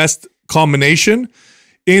be the best combination.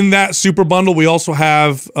 In that super bundle, we also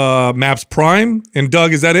have MAPS Prime. And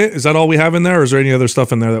Doug, is that it? Is that all we have in there, or is there any other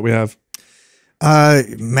stuff in there that we have?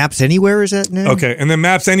 Maps Anywhere, is that now? Okay, and then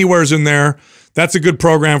Maps Anywhere is in there. That's a good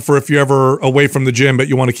program for if you're ever away from the gym, but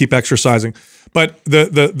you want to keep exercising. But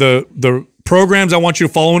the programs I want you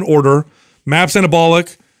to follow in order: MAPS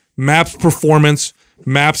Anabolic, MAPS Performance,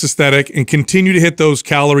 MAPS Aesthetic, and continue to hit those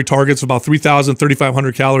calorie targets of about 3,000,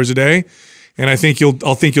 3,500 calories a day. And I think you'll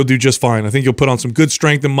do just fine. I think you'll put on some good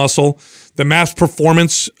strength and muscle. The MAPS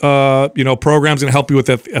Performance, program's gonna help you with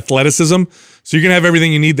athleticism. So you're gonna have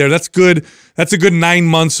everything you need there. That's good. That's a good 9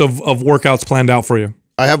 months of workouts planned out for you.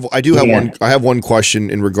 I have one question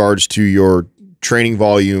in regards to your training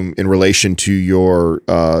volume in relation to your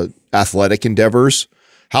athletic endeavors.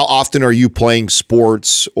 How often are you playing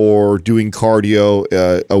sports or doing cardio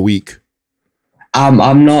a week?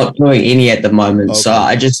 I'm not doing any at the moment. Okay. So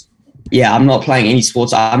I'm not playing any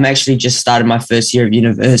sports. I'm actually just started my first year of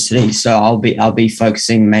university, so I'll be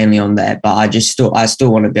focusing mainly on that. But I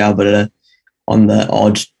still want to be able to, on the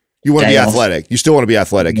odd. You want to be off. athletic. You still want to be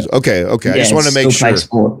athletic. Yeah. Okay. I just want to make sure.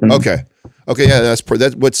 Okay. Yeah, that's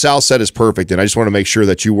what Sal said is perfect, and I just want to make sure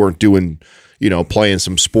that you weren't doing, playing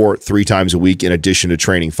some sport 3 times a week in addition to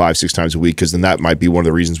training 5-6 times a week, because then that might be one of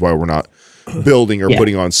the reasons why we're not building or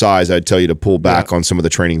putting on size. I'd tell you to pull back on some of the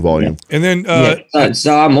training volume. Yeah. And then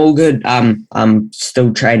so I'm all good. I'm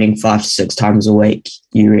still training 5 to 6 times a week,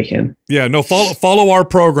 you reckon? Yeah, no, follow our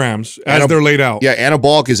programs as they're laid out. Yeah,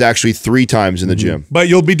 anabolic is actually 3 times in the gym. But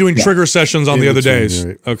you'll be doing trigger sessions on the other days.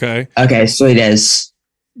 Right. Okay. Okay, sweet as.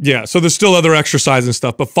 Yeah, so there's still other exercise and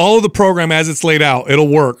stuff, but follow the program as it's laid out. It'll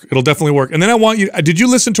work. It'll definitely work. And then I want you, did you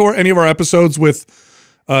listen to any of our episodes with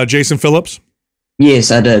Jason Phillips?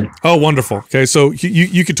 Yes, I did. Oh, wonderful. Okay, so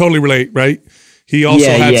you could totally relate, right? He also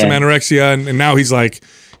had some anorexia, and now he's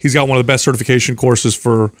got one of the best certification courses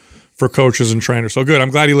for coaches and trainers. So good.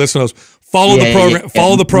 I'm glad you listened to those. Follow the program.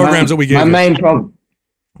 Follow the programs that we gave. My main problem.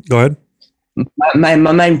 Go ahead. My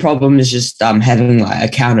main problem is just having like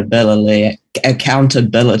accountability.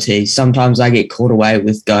 Sometimes I get caught away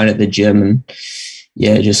with going to the gym and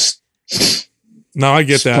just. No, I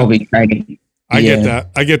get that. Probably training. I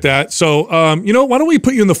get that. So, why don't we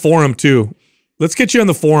put you in the forum too? Let's get you in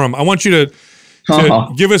the forum. I want you to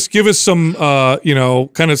give us some,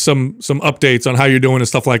 kind of some updates on how you're doing and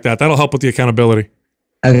stuff like that. That'll help with the accountability.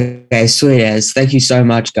 Okay, sweet as. Thank you so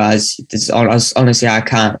much, guys. Honestly, I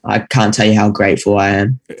can't tell you how grateful I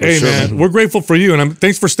am. Hey, man, we're grateful for you, and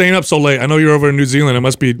thanks for staying up so late. I know you're over in New Zealand. It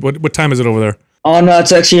must be what time is it over there? Oh no,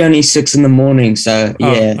 it's actually only 6 a.m. So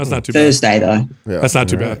yeah, that's not too Thursday bad. Though. Yeah, that's not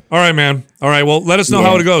too bad. All right, man. All right, well, let us know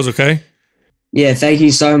how it goes, okay? Yeah, thank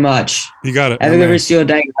you so much. You got it. Have a good rest of your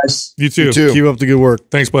day, guys. You too. Keep up the good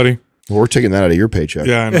work. Thanks, buddy. Well, we're taking that out of your paycheck.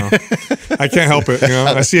 Yeah, I know. I can't help it.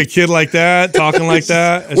 I see a kid like that, talking like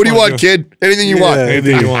that. What do you want, kid? Anything you want.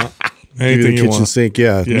 Anything you want. Anything you kitchen want. sink,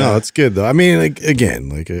 yeah. No, it's good though. I mean,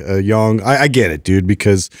 a young, I get it, dude,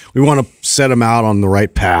 because we want to set him out on the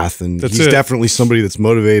right path, and he's definitely somebody that's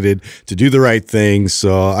motivated to do the right thing.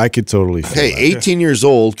 So I could totally. Feel that. 18 years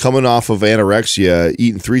old, coming off of anorexia,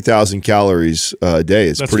 eating 3,000 calories a day.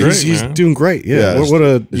 It's pretty. Great, he's doing great. Yeah, what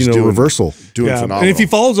a reversal. Doing phenomenal. And if he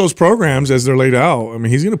follows those programs as they're laid out, I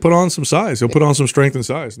mean, he's going to put on some size. He'll put on some strength and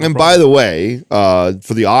size. And by the way,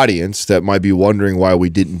 for the audience that might be wondering why we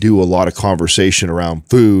didn't do a lot of conversation around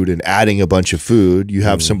food and adding a bunch of food, you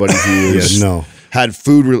have somebody who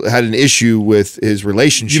had an issue with his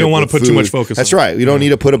relationship. You don't want to put too much focus. That's right. You don't need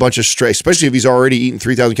to put a bunch of stress, especially if he's already eating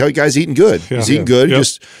 3,000 calories. Guy's eating good. He's eating good. Yep.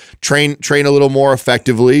 Just train a little more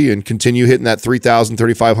effectively and continue hitting that 3,000,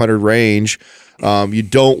 3,500 range. You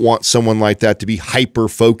don't want someone like that to be hyper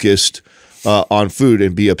focused on food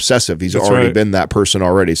and be obsessive. He's already been that person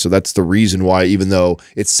already. So that's the reason why, even though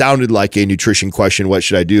it sounded like a nutrition question, what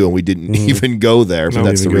should I do? And we didn't even go there, but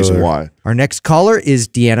that's the reason why. Our next caller is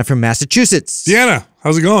Deanna from Massachusetts. Deanna,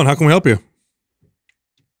 how's it going? How can we help you?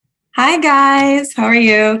 Hi, guys. How are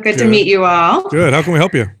you? Good to meet you all. Good. How can we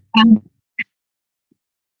help you?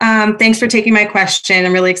 Thanks for taking my question.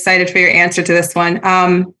 I'm really excited for your answer to this one.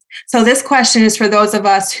 So this question is for those of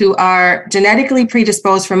us who are genetically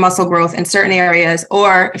predisposed for muscle growth in certain areas,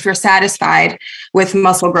 or if you're satisfied with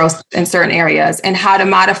muscle growth in certain areas, and how to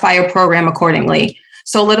modify a program accordingly.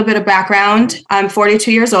 So a little bit of background. I'm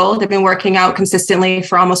 42 years old. I've been working out consistently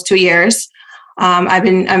for almost 2 years.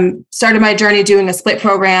 I'm started my journey doing a split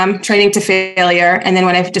program, training to failure. And then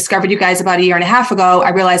when I discovered you guys about a year and a half ago, I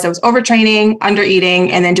realized I was overtraining, undereating,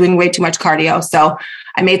 and then doing way too much cardio. So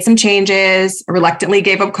I made some changes, reluctantly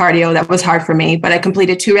gave up cardio. That was hard for me, but I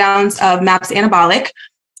completed 2 rounds of MAPS anabolic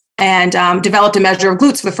and developed a measure of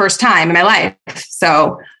glutes for the first time in my life.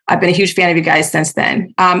 So I've been a huge fan of you guys since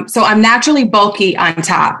then. So I'm naturally bulky on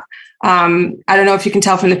top. I don't know if you can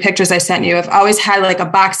tell from the pictures I sent you. I've always had like a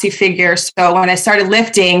boxy figure. So when I started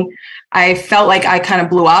lifting, I felt like I kind of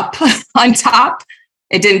blew up on top.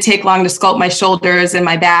 It didn't take long to sculpt my shoulders and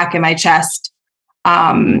my back and my chest.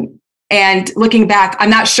 And looking back, I'm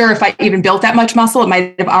not sure if I even built that much muscle. It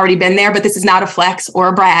might have already been there, but this is not a flex or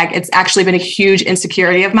a brag. It's actually been a huge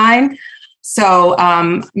insecurity of mine. So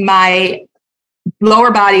my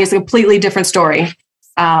lower body is a completely different story.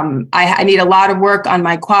 I need a lot of work on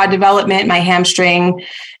my quad development, my hamstring,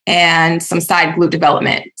 and some side glute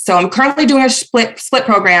development. So I'm currently doing a split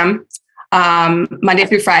program Monday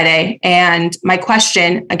through Friday. And my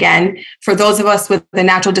question, again, for those of us with the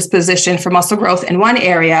natural disposition for muscle growth in one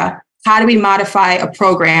area, how do we modify a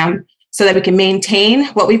program so that we can maintain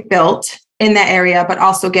what we've built in that area, but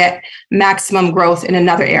also get maximum growth in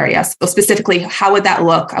another area? So specifically, how would that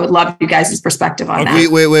look? I would love you guys' perspective on that.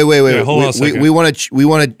 Wait. Yeah, hold on a second. We want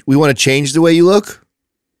to change the way you look.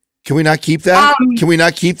 Can we not keep that? Can we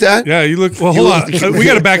not keep that? Yeah, you look. Well, hold on. We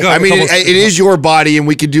got to back up. I mean, it is your body, and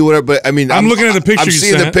we can do whatever. But I mean, I'm looking at the picture. I'm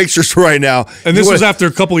seeing the pictures right now. And this was after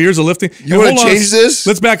a couple of years of lifting. You want to change this?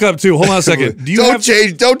 Let's back up too. Hold on a second.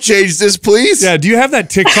 Don't change this, please. Yeah. Do you have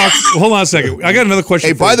that TikTok? Hold on a second. I got another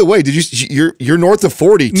question. Hey, by the way, you're north of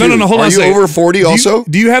 40 too? No. Hold on. Are you over 40 also?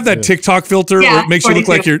 Do you have that TikTok filter where it makes you look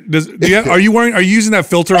like you're? Are you using that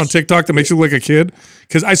filter on TikTok that makes you look like a kid?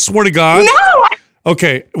 Because I swear to God. No.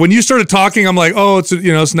 Okay, when you started talking, I'm like, oh, it's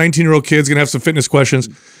 19-year-old kid's gonna have some fitness questions.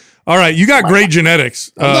 All right, you got great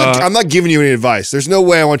genetics. I'm not giving you any advice. There's no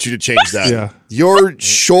way I want you to change that. Yeah. Your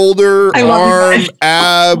shoulder, I love arm, you guys.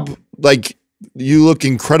 ab, like you look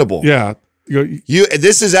incredible. Yeah.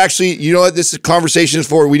 This is actually, you know what this conversation is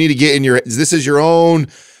for? We need to get in your, this is your own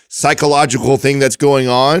psychological thing that's going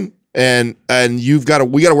on. And we got to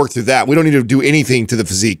work through that. We don't need to do anything to the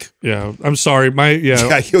physique. Yeah. I'm sorry.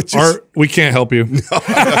 We can't help you.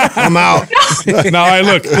 I'm out. No, all right,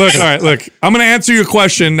 look. All right, look. I'm going to answer your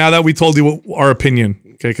question now that we told you what our opinion.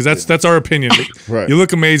 Okay, because that's our opinion. Right. You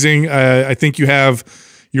look amazing. I think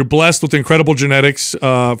you're blessed with incredible genetics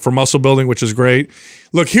for muscle building, which is great.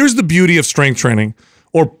 Look, here's the beauty of strength training,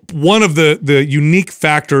 or one of the unique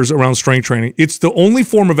factors around strength training. It's the only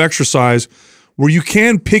form of exercise where you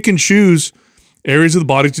can pick and choose areas of the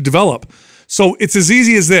body to develop. So it's as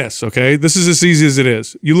easy as this, okay? This is as easy as it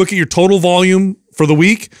is. You look at your total volume for the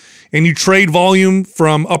week, and you trade volume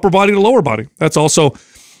from upper body to lower body. That's also,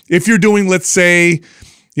 if you're doing, let's say,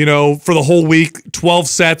 for the whole week, 12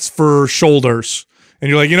 sets for shoulders, and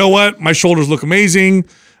you're like, you know what? My shoulders look amazing.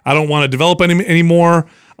 I don't want to develop anymore.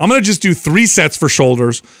 I'm going to just do 3 sets for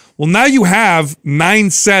shoulders. Well, now you have 9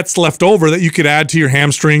 sets left over that you could add to your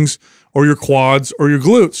hamstrings or your quads or your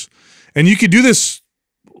glutes. And you could do this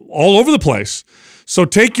all over the place. So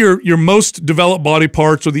take your most developed body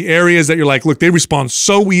parts, or the areas that you're like, look, they respond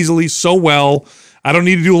so easily, so well. I don't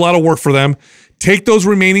need to do a lot of work for them. Take those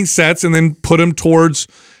remaining sets and then put them towards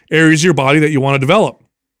areas of your body that you want to develop.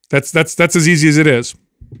 That's as easy as it is.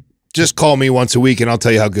 Just call me once a week and I'll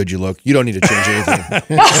tell you how good you look. You don't need to change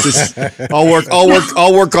anything.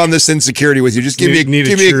 I'll work on this insecurity with you. Just give me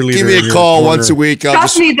a call once a week.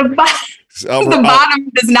 Trust me, the bottom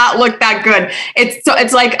does not look that good.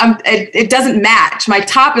 It's like it doesn't match. My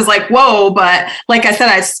top is like, whoa, but like I said,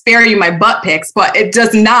 I spare you my butt pics, but it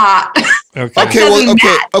does not.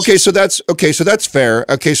 Okay. So that's fair.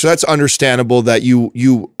 Okay, so that's understandable that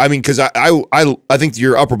I mean, because I think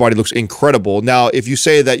your upper body looks incredible. Now, if you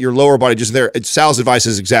say that your lower body just there, Sal's advice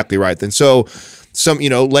is exactly right. Then so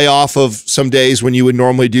lay off of some days when you would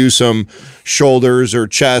normally do some shoulders or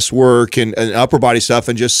chest work and upper body stuff,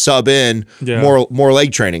 and just sub in more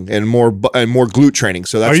leg training and more glute training.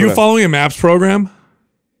 So that's. Are you following a MAPS program?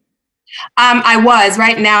 I was.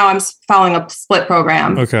 Right now I'm following a split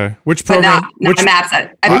program. Okay. Which program? Not MAPS. I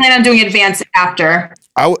plan on doing advanced after.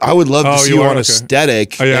 I would love to see you on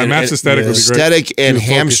aesthetic. Oh yeah, MAPS aesthetic would be great. Aesthetic and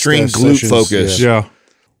hamstring glute focus. Yeah.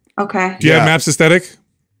 Okay. Do you have MAPS aesthetic?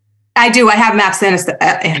 I do. I have MAPS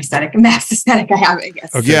aesthetic. MAPS aesthetic. I have it.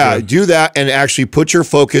 Yes. Okay, yeah. Good. Do that and actually put your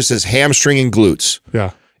focus as hamstring and glutes.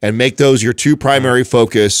 Yeah. And make those your 2 primary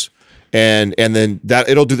focus. And then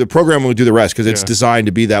the program will do the rest because it's designed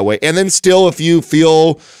to be that way. And then still, if you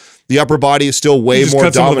feel the upper body is still way more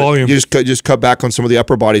dominant, you just cut back on some of the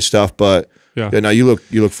upper body stuff. But no, you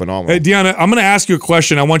look phenomenal. Hey, Deanna, I'm going to ask you a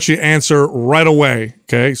question. I want you to answer right away.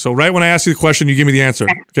 Okay, so right when I ask you the question, you give me the answer.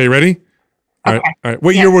 Okay, ready? All right. All right.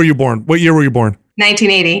 What year were you born?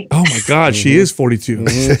 1980. Oh my God, she is 42.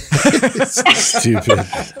 Stupid.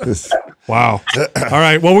 Wow. All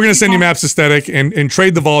right. Well, we're gonna send you MAPS aesthetic and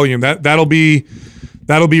trade the volume. That'll be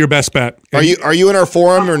your best bet. Are you in our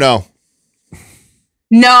forum or no?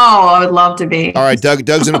 No, I would love to be. All right, Doug's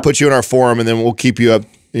gonna put you in our forum, and then we'll keep you up.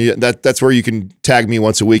 That's where you can tag me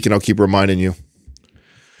once a week, and I'll keep reminding you.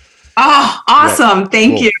 Oh, awesome!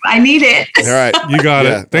 Thank you. I need it. All right, you got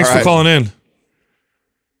it. Thanks for calling in.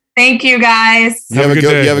 Thank you, guys. You have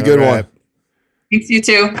a good one. Thanks, you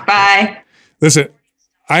too. Bye. Listen,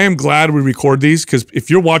 I am glad we record these, because if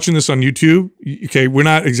you're watching this on YouTube, okay, we're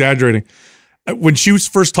not exaggerating. When she was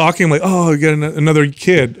first talking, I'm like, oh, you got another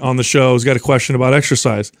kid on the show who's got a question about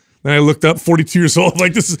exercise. Then I looked up, 42 years old.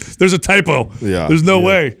 Like, there's a typo. Yeah. There's no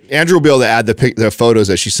way. Andrew will be able to add the photos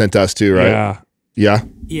that she sent us too, right? Yeah. Yeah.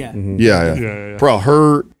 Yeah. Mm-hmm. Yeah. Bro,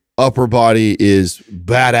 her upper body is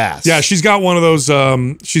badass. Yeah, she's got one of those.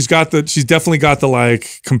 She's definitely got the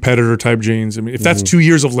like competitor type genes. I mean, if that's 2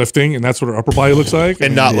 years of lifting and that's what her upper body looks like,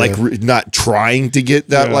 and not trying to get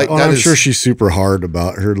that I'm sure she's super hard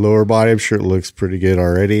about her lower body. I'm sure it looks pretty good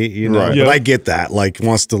already, you know. Right. But I get that, like,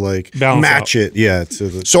 wants to like balance match out. It. Yeah.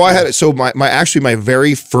 My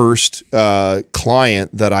very first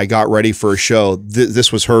client that I got ready for a show.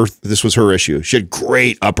 This was her issue. She had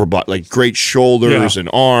great upper body, like great shoulders and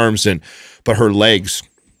arms. But her legs,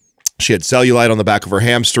 she had cellulite on the back of her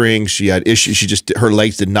hamstrings. She had issues. Her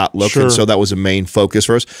legs did not look, and so that was a main focus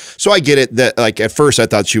for us. So I get it that, like, at first I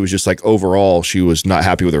thought she was just like, overall she was not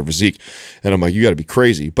happy with her physique, and I'm like, you got to be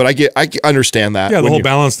crazy. But I understand that. Yeah, the whole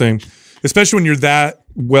balance thing, especially when you're that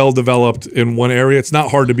well developed in one area, it's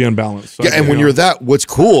not hard to be unbalanced. So Yeah, and when you're that, what's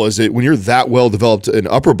cool is that when you're that well developed in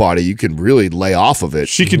upper body, you can really lay off of it.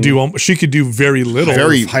 she could do very little.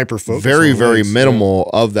 Very hyper focus, very minimal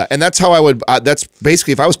of that. And that's how I would. That's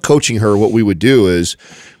basically if I was coaching her, what we would do is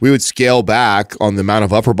we would scale back on the amount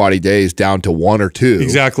of upper body days down to 1 or 2.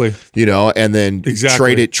 Exactly. You know, and then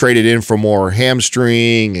trade it in for more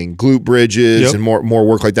hamstring and glute bridges and more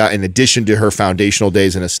work like that in addition to her foundational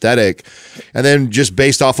days and aesthetic. And then just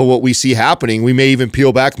based off of what we see happening, we may even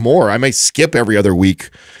peel back more. I may skip every other week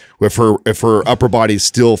if her upper body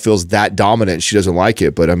still feels that dominant. She doesn't like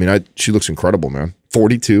it, but I mean, she looks incredible, man.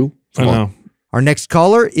 42. I know. Our next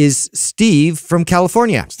caller is Steve from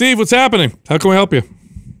California. Steve, what's happening? How can we help you?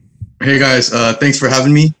 Hey guys, thanks for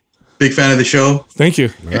having me. Big fan of the show. Thank you.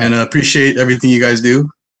 And appreciate everything you guys do.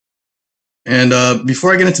 And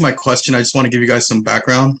before I get into my question, I just want to give you guys some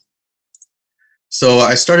background. So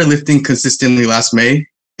I started lifting consistently last May,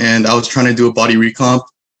 and I was trying to do a body recomp.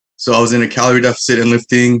 So I was in a calorie deficit and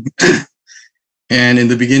lifting. And in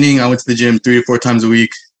the beginning, I went to the gym 3 to 4 times a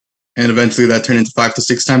week. And eventually that turned into 5 to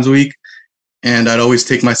 6 times a week. And I'd always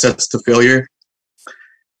take my sets to failure.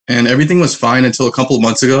 And everything was fine until a couple of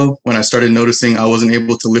months ago when I started noticing I wasn't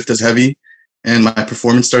able to lift as heavy and my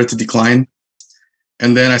performance started to decline.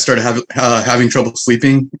 And then I started having trouble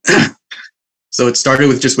sleeping. So it started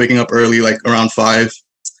with just waking up early, like around 5.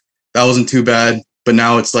 That wasn't too bad. But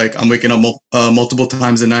now it's like I'm waking up multiple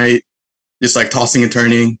times a night, just like tossing and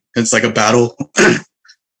turning. It's like a battle.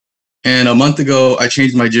 And a month ago, I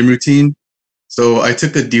changed my gym routine. So I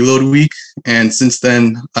took a deload week. And since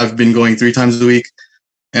then, I've been going 3 times a week.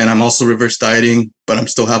 And I'm also reverse dieting, but I'm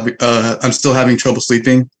still having trouble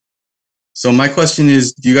sleeping. So my question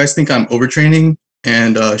is, do you guys think I'm overtraining?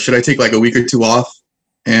 And should I take like a week or 2 off?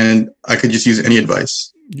 And I could just use any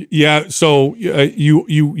advice. Yeah. So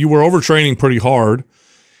you were overtraining pretty hard,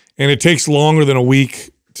 and it takes longer than a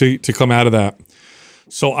week to come out of that.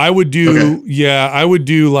 So I would do, I would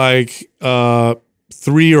do like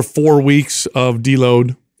 3 or 4 weeks of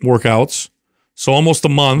deload workouts. So almost a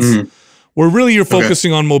month. Where really you're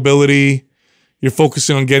focusing on mobility, you're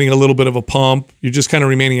focusing on getting a little bit of a pump, you're just kind of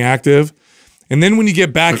remaining active. And then when you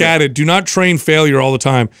get back at it, do not train failure all the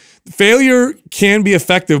time. Failure can be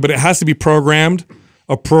effective, but it has to be programmed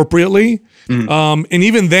appropriately. And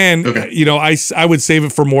even then, you know, I would save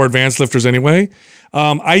it for more advanced lifters anyway.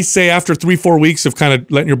 I say after 3-4 weeks of kind of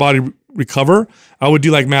letting your body recover, I would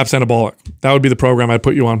do like MAPS Anabolic. That would be the program I'd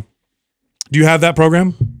put you on. Do you have that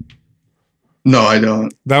program? No, I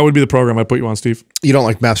don't. That would be the program I'd put you on, Steve. You don't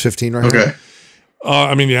like MAPS 15 right now?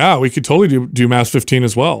 I mean, yeah, we could totally do MAPS 15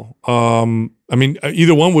 as well. I mean,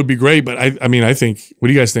 either one would be great, but I think, what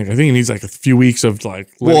do you guys think? I think he needs like a few weeks of like.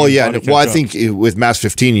 Well, yeah. Well, I think with MAPS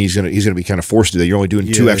 15, he's gonna be kind of forced to do that. You're only doing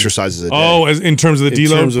 2 exercises a day. Oh, in terms of the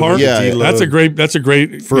deload part, that's a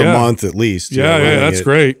great for a month at least. Yeah, that's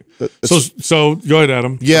great. So go ahead,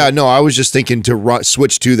 Adam. Yeah, no, I was just thinking to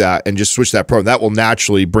switch to that and just switch that program. That will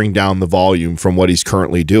naturally bring down the volume from what he's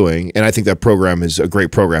currently doing, and I think that program is a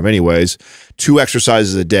great program, anyways. 2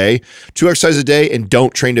 exercises a day, and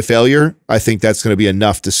don't train to failure. I think that's going to be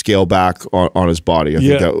enough to scale back on his body. I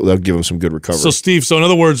think that'll give him some good recovery. So, Steve, in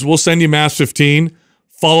other words, we'll send you MAPS 15,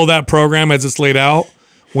 follow that program as it's laid out.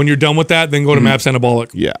 When you're done with that, then go to MAPS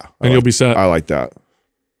Anabolic. Yeah. And you'll be set. I like that.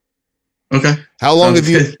 Okay. How long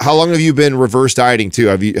have you been reverse dieting too?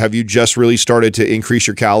 Have you just really started to increase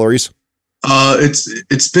your calories?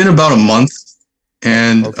 It's been about a month,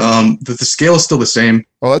 and the scale is still the same.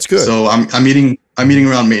 Oh, that's good. So I'm eating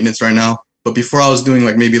around maintenance right now. But before I was doing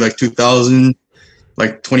like maybe like 2,000,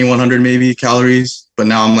 like 2,100 maybe calories. But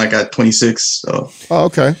now I'm like at 26. So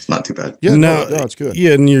it's not too bad. Yeah, no, it's good.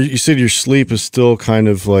 Yeah, and you said your sleep is still kind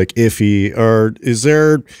of like iffy. Or is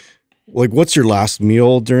there like what's your last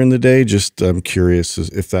meal during the day? Just I'm curious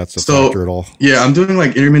if that's a factor at all. Yeah, I'm doing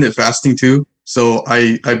like intermittent fasting too. So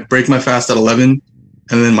I break my fast at 11,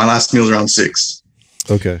 and then my last meal is around 6.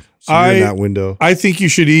 Okay, so you're in that window. I think you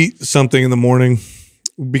should eat something in the morning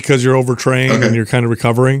because you're overtrained and you're kind of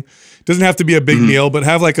recovering. It doesn't have to be a big meal, but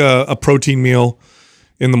have like a protein meal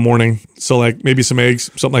in the morning. So like maybe some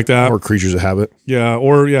eggs, something like that. Or Creatures of Habit. Yeah,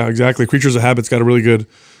 exactly. Creatures of Habit's got a really good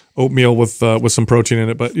oatmeal with some protein in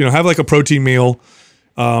it. But have like a protein meal.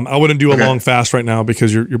 I wouldn't do a long fast right now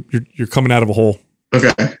because you're coming out of a hole.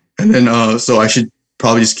 Okay. And then so I should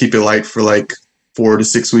probably just keep it light for like 4 to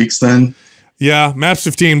 6 weeks then. Yeah, MAPS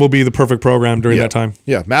 15 will be the perfect program during that time.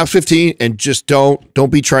 Yeah, MAPS 15, and just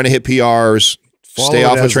don't be trying to hit PRs. Stay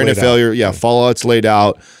off of training failure. Yeah, follow it's laid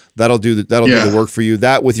out. That'll do the work for you.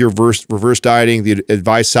 That with your reverse dieting, the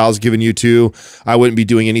advice Sal's given you too. I wouldn't be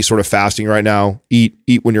doing any sort of fasting right now. Eat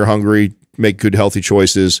when you're hungry. make good, healthy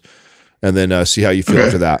choices, and then see how you feel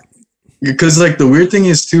after that. Because like the weird thing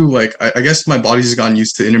is too, like I guess my body's just gotten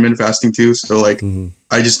used to intermittent fasting too. So like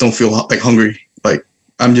I just don't feel like hungry. Like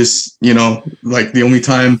I'm just, you know, like the only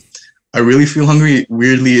time I really feel hungry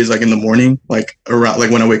weirdly is like in the morning, like around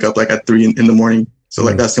like when I wake up like at 3 in the morning. So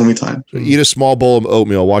like that's the only time. So eat a small bowl of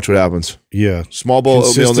oatmeal. Watch what happens. Yeah, small bowl of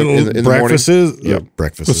oatmeal in the morning.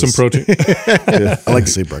 Breakfast with some protein. I like to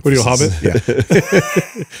say breakfast. What are you, a hobbit? Yeah,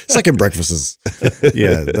 second breakfasts.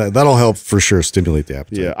 Yeah, that'll help for sure. Stimulate the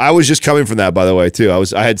appetite. Yeah, I was just coming from that, by the way, too.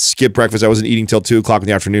 I had skipped breakfast. I wasn't eating till 2 o'clock in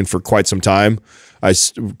the afternoon for quite some time.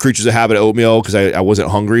 Creatures of habit oatmeal because I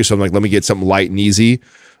wasn't hungry, so I'm like, let me get something light and easy.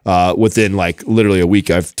 Within like literally a week,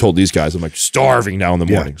 I've told these guys I'm like starving now in the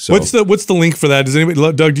morning. So what's the link for that? Does anybody,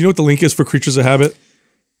 Doug, do you know what the link is for Creatures of Habit?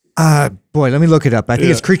 Boy, let me look it up. I think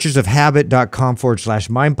it's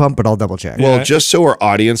creaturesofhabit.com/mind pump, but I'll double check. Well, just so our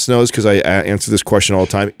audience knows, because I answer this question all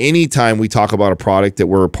the time, anytime we talk about a product that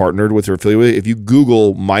we're partnered with or affiliated with, if you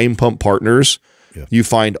Google Mind Pump Partners, you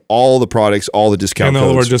find all the products, all the discount codes. And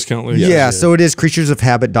all of our discount links. Yeah, so it is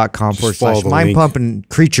creaturesofhabit.com/mind pump, and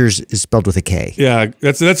creatures is spelled with a K. Yeah,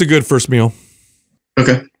 that's a good first meal.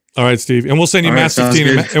 Okay. All right, Steve. And we'll send you MAPS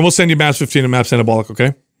 15 and we'll send you MAPS 15 and MAPS Anabolic,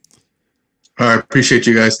 okay? All right, appreciate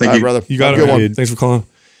you guys. Thank you, brother. You got it. Man. Thanks for calling.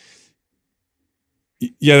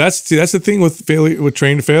 Yeah, that's the thing with failure, with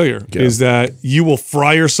trained failure, is that you will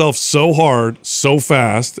fry yourself so hard, so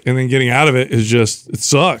fast, and then getting out of it is just, it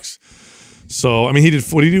sucks. So, I mean,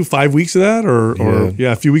 what did he do? 5 weeks of that, or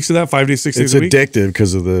a few weeks of that, 5 days, 6 days a week. It's addictive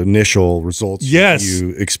because of the initial results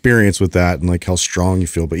you experience with that and like how strong you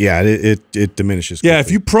feel. But yeah, it diminishes quickly. Yeah,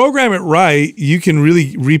 if you program it right, you can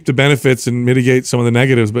really reap the benefits and mitigate some of the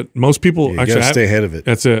negatives. But most people actually gotta stay ahead of it.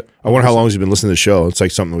 That's it. I wonder how long he's been listening to the show. It's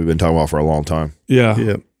like something we've been talking about for a long time.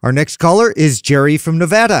 Yeah. Our next caller is Jerry from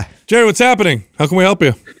Nevada. Jerry, what's happening? How can we help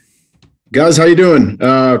you? Guys, how you doing?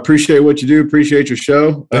 Appreciate what you do. Appreciate your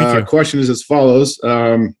show. Thank you. Question is as follows.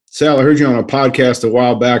 Sal, I heard you on a podcast a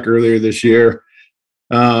while back earlier this year.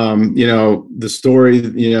 You know, the story,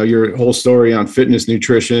 you know, your whole story on fitness,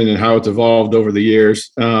 nutrition, and how it's evolved over the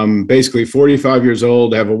years. Basically 45 years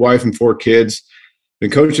old, have a wife and 4 kids,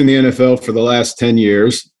 been coaching the NFL for the last 10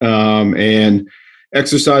 years. And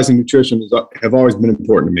exercise and nutrition have always been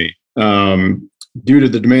important to me. Due to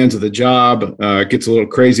the demands of the job, it gets a little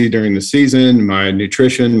crazy during the season. My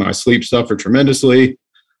nutrition, my sleep suffer tremendously.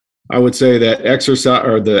 I would say that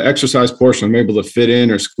the exercise portion I'm able to fit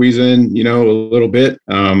in or squeeze in, you know, a little bit.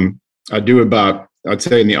 I do I'd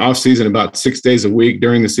say in the off season, about 6 days a week.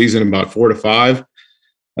 During the season, about 4 to 5.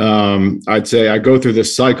 I'd say I go through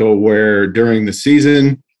this cycle where during the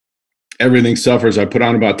season, everything suffers. I put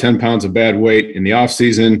on about 10 pounds of bad weight. In the off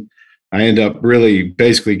season, I end up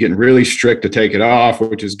basically getting really strict to take it off,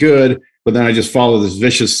 which is good. But then I just follow this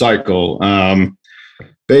vicious cycle.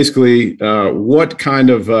 What kind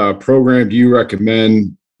of program do you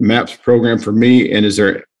recommend, MAPS program for me? And is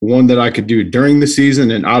there one that I could do during the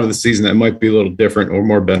season and out of the season that might be a little different or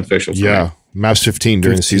more beneficial for me? MAPS 15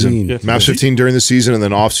 during the season. Yeah. MAPS 15 during the season, and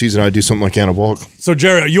then off season I do something like anabolic. So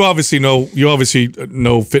Jerry, you obviously know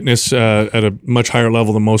fitness at a much higher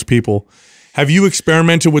level than most people. Have you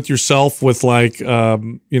experimented with yourself with like,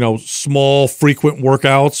 small, frequent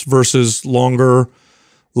workouts versus longer,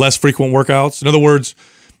 less frequent workouts? In other words,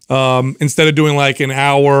 instead of doing like an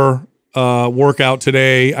hour workout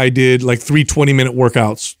today, I did like 3 20-minute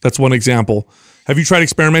workouts. That's one example. Have you tried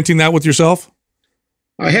experimenting that with yourself?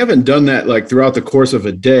 I haven't done that like throughout the course of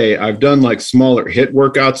a day. I've done like smaller hit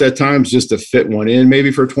workouts at times just to fit one in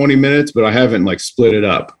maybe for 20 minutes, but I haven't like split it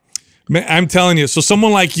up. Man, I'm telling you. So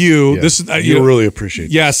someone like you, this is you'll really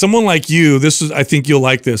appreciate. Yeah, someone like you, this is. I think you'll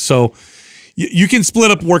like this. So you can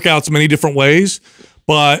split up workouts many different ways,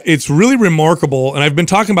 but it's really remarkable. And I've been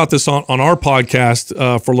talking about this on our podcast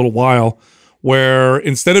for a little while, where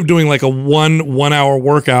instead of doing like a one hour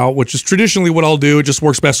workout, which is traditionally what I'll do, it just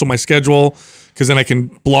works best on my schedule because then I can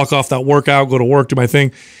block off that workout, go to work, do my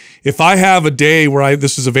thing. If I have a day where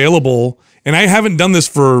this is available. And I haven't done this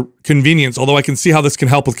for convenience, although I can see how this can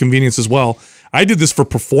help with convenience as well. I did this for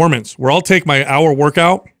performance, where I'll take my hour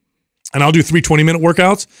workout and I'll do 3 20-minute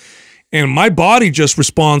workouts, and my body just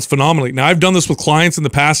responds phenomenally. Now, I've done this with clients in the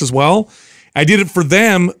past as well. I did it for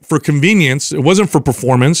them for convenience. It wasn't for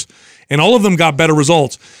performance, and all of them got better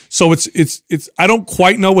results. So it's I don't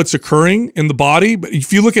quite know what's occurring in the body, but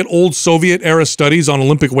if you look at old Soviet era studies on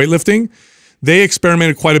Olympic weightlifting, they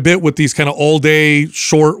experimented quite a bit with these kind of all-day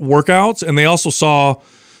short workouts, and they also saw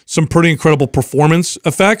some pretty incredible performance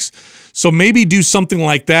effects. So maybe do something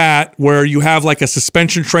like that where you have like a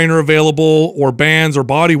suspension trainer available or bands or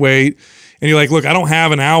body weight, and you're like, look, I don't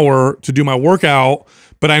have an hour to do my workout,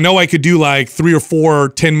 but I know I could do like 3 or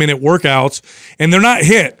 4 10-minute workouts, and they're not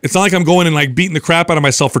hit. It's not like I'm going and like beating the crap out of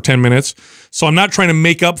myself for 10 minutes. So I'm not trying to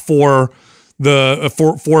make up for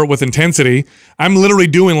it with intensity. I'm literally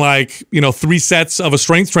doing like, 3 sets of a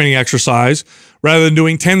strength training exercise rather than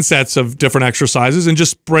doing 10 sets of different exercises and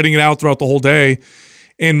just spreading it out throughout the whole day.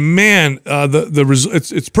 And man,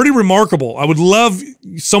 it's pretty remarkable. I would love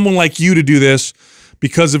someone like you to do this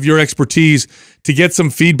because of your expertise to get some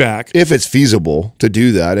feedback. If it's feasible to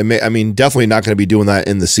do that, definitely not going to be doing that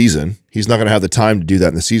in the season. He's not going to have the time to do that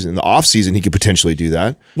in the season. In the off season, he could potentially do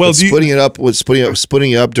that. Well, splitting it up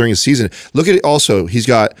during the season. Look at it. Also,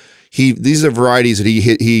 these are varieties that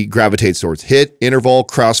he gravitates towards: HIIT, interval,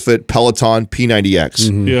 CrossFit, Peloton, P90X.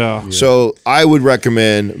 Mm-hmm. Yeah. So I would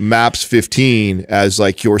recommend MAPS 15 as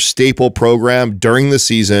like your staple program during the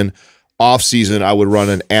season. Off season, I would run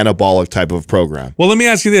an anabolic type of program. Well, let me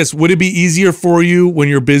ask you this: would it be easier for you when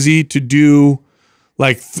you're busy to do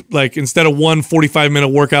like instead of 1 45-minute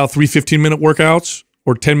workout, 3 15-minute workouts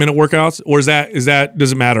or 10-minute workouts, or is that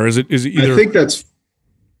does it matter? Is it either?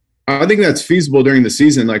 I think that's feasible during the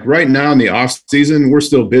season. Like right now in the off season, we're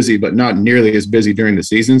still busy, but not nearly as busy during the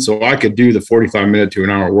season. So I could do the 45-minute to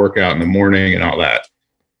an hour workout in the morning and all that.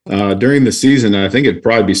 During the season, I think it'd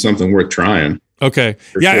probably be something worth trying. Okay.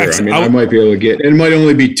 Yeah. Sure. I might be able to get, it might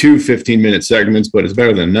only be 2 15-minute segments, but it's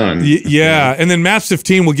better than none. Yeah. And then MAPS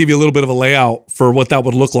 15 will give you a little bit of a layout for what that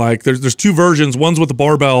would look like. There's 2 versions. One's with the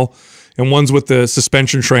barbell and one's with the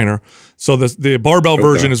suspension trainer. So the barbell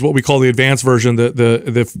version is what we call the advanced version.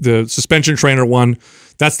 The suspension trainer one,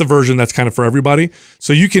 that's the version that's kind of for everybody.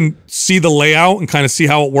 So you can see the layout and kind of see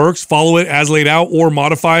how it works, follow it as laid out, or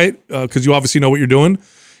modify it because you obviously know what you're doing,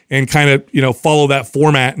 and kind of follow that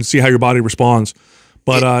format and see how your body responds.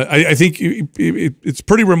 But I think it's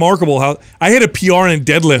pretty remarkable how I hit a PR in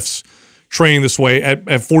deadlifts training this way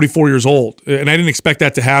at 44 years old, and I didn't expect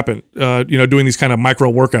that to happen. Doing these kind of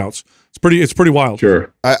micro workouts, it's pretty wild.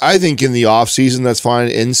 Sure. I think in the off season that's fine.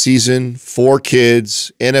 In season, 4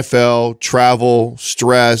 kids, NFL, travel,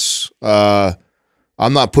 stress. I'm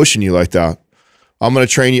not pushing you like that. I'm going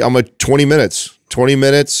to train you. I'm 20 minutes. 20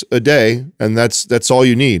 minutes a day, and that's all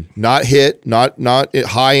you need. Not HIIT, not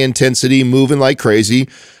high intensity, moving like crazy.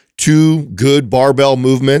 2 good barbell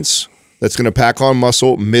movements that's going to pack on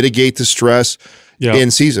muscle, mitigate the stress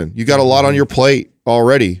in season. You got a lot on your plate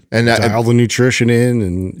already, and dial the nutrition in,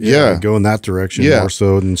 and go in that direction more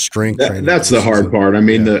so than strength training. That's the hard part. I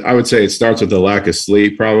mean, I would say it starts with the lack of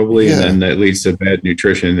sleep probably, and then that leads to bad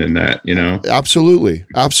nutrition and that, Absolutely.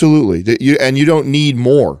 You don't need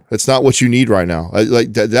more. That's not what you need right now.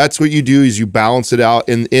 That's what you do is you balance it out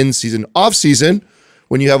in season. Off season,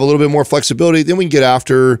 when you have a little bit more flexibility, then we can get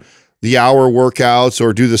after the hour workouts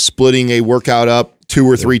or do the splitting a workout up 2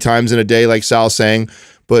 or 3 times in a day, like Sal's saying.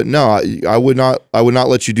 But no, I would not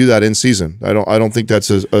let you do that in season. I don't think that's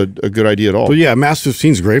a good idea at all. But yeah, MAPS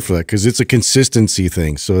 15 is great for that because it's a consistency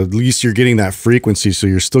thing. So at least you're getting that frequency. So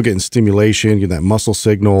you're still getting stimulation, getting that muscle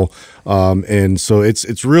signal. And so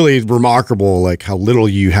it's really remarkable like how little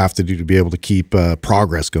you have to do to be able to keep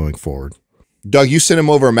progress going forward. Doug, you sent him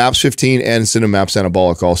over a MAPS 15 and send him MAPS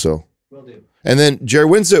Anabolic also. Will do. And then Jerry,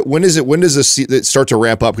 when does it start to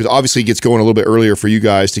ramp up? Because obviously it gets going a little bit earlier for you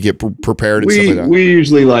guys to get prepared and stuff like that. We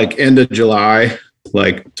usually like end of July,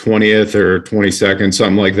 like 20th or 22nd,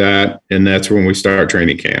 something like that. And that's when we start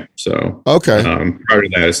training camp. So okay. Prior to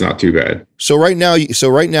that, it's not too bad. So right now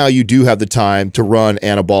you do have the time to run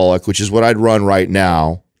anabolic, which is what I'd run right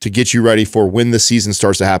now to get you ready for when the season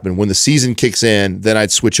starts to happen. When the season kicks in, then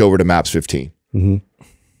I'd switch over to MAPS 15.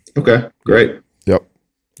 Mm-hmm. Okay, great. Yep.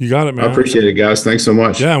 You got it, man. I appreciate it, guys. Thanks so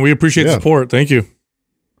much. Yeah, we appreciate the support. Thank you.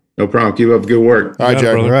 No problem. Keep up the good work. All right,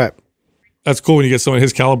 Jack. All right. That's cool when you get someone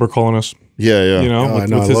his caliber calling us. Yeah. I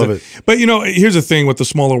love it. But here's the thing with the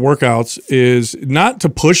smaller workouts is not to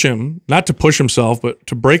push himself, but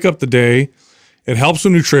to break up the day. It helps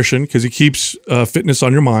with nutrition because it keeps fitness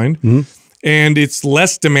on your mind. Mm-hmm. And it's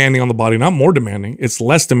less demanding on the body, not more demanding. It's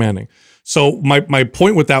less demanding. So my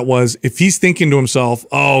point with that was if he's thinking to himself,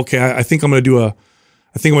 oh, okay, I think I'm going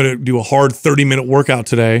to do a hard 30-minute workout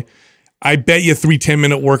today. I bet you 3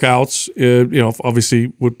 10-minute workouts,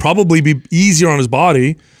 obviously would probably be easier on his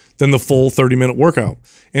body than the full 30-minute workout.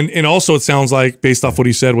 And also it sounds like based off what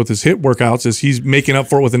he said with his HIIT workouts is he's making up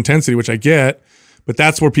for it with intensity, which I get, but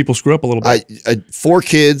that's where people screw up a little bit. 4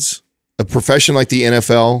 kids, a profession like the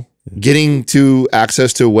NFL, getting to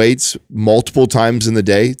access to weights multiple times in the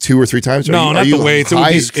day, 2 or 3 times? No, not the weights. It would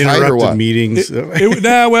be interrupted meetings.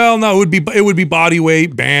 It would be body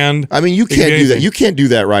weight, band. I mean, you can't do that. You can't do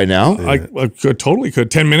that right now. I totally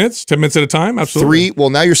could. 10 minutes at a time. Absolutely.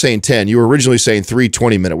 Well, now you're saying 10. You were originally saying 3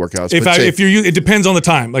 20-minute workouts. It depends on the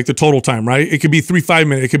time, like the total time, right? It could be 3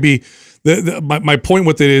 5-minute. It could be my point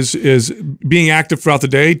with it is being active throughout the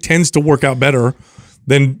day tends to work out better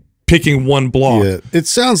than picking one block. Yeah, it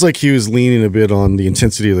sounds like he was leaning a bit on the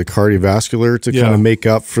intensity of the cardiovascular to kind of make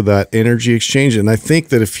up for that energy exchange. And I think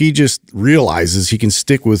that if he just realizes he can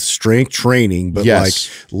stick with strength training, but like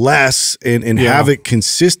less and have it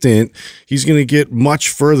consistent, he's going to get much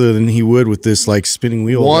further than he would with this like spinning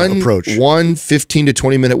wheel approach. One 15 to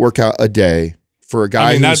 20-minute workout a day. For a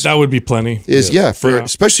guy, that would be plenty.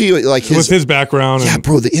 Especially like with his background. Yeah,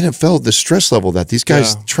 bro, the NFL, the stress level that these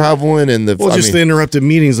guys traveling and the the interrupted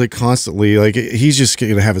meetings like constantly. Like he's just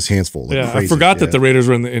going to have his hands full. Like I forgot that the Raiders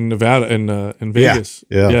were in Nevada in Vegas.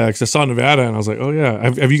 Yeah, because I saw Nevada and I was like, oh yeah.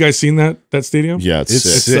 Have you guys seen that stadium? Yeah,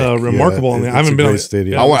 it's remarkable. I haven't been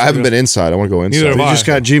stadium. I haven't been inside. I want to go inside. Neither have I. Just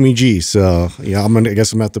got Jimmy G. So yeah, I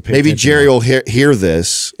guess I'm at the pay. Maybe Jerry will hear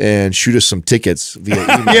this and shoot us some tickets via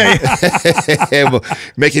email. We'll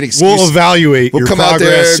make an excuse. We'll evaluate. We'll come out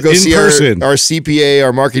there, go see our CPA,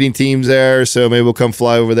 our marketing team's there. So maybe we'll come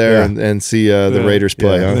fly over there and see the Raiders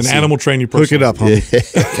play. And then animal train you personally. Hook it up,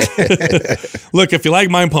 homie. Look, if you like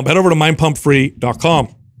Mind Pump, head over to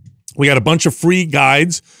mindpumpfree.com. We got a bunch of free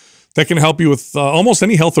guides that can help you with almost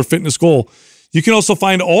any health or fitness goal. You can also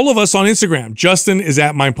find all of us on Instagram. Justin is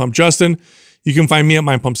at Mind Pump Justin. You can find me at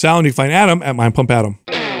Mind Pump Sal, and you can find Adam at Mind Pump Adam.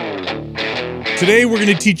 Today, we're going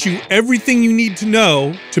to teach you everything you need to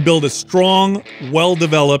know to build a strong,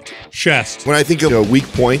 well-developed chest. When I think of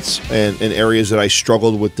weak points and areas that I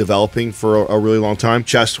struggled with developing for a really long time,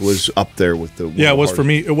 chest was up there with the it was for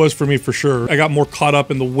me. It was for me for sure. I got more caught up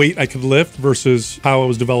in the weight I could lift versus how I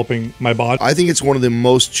was developing my body. I think it's one of the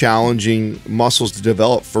most challenging muscles to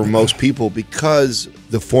develop for most people because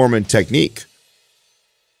the form and technique.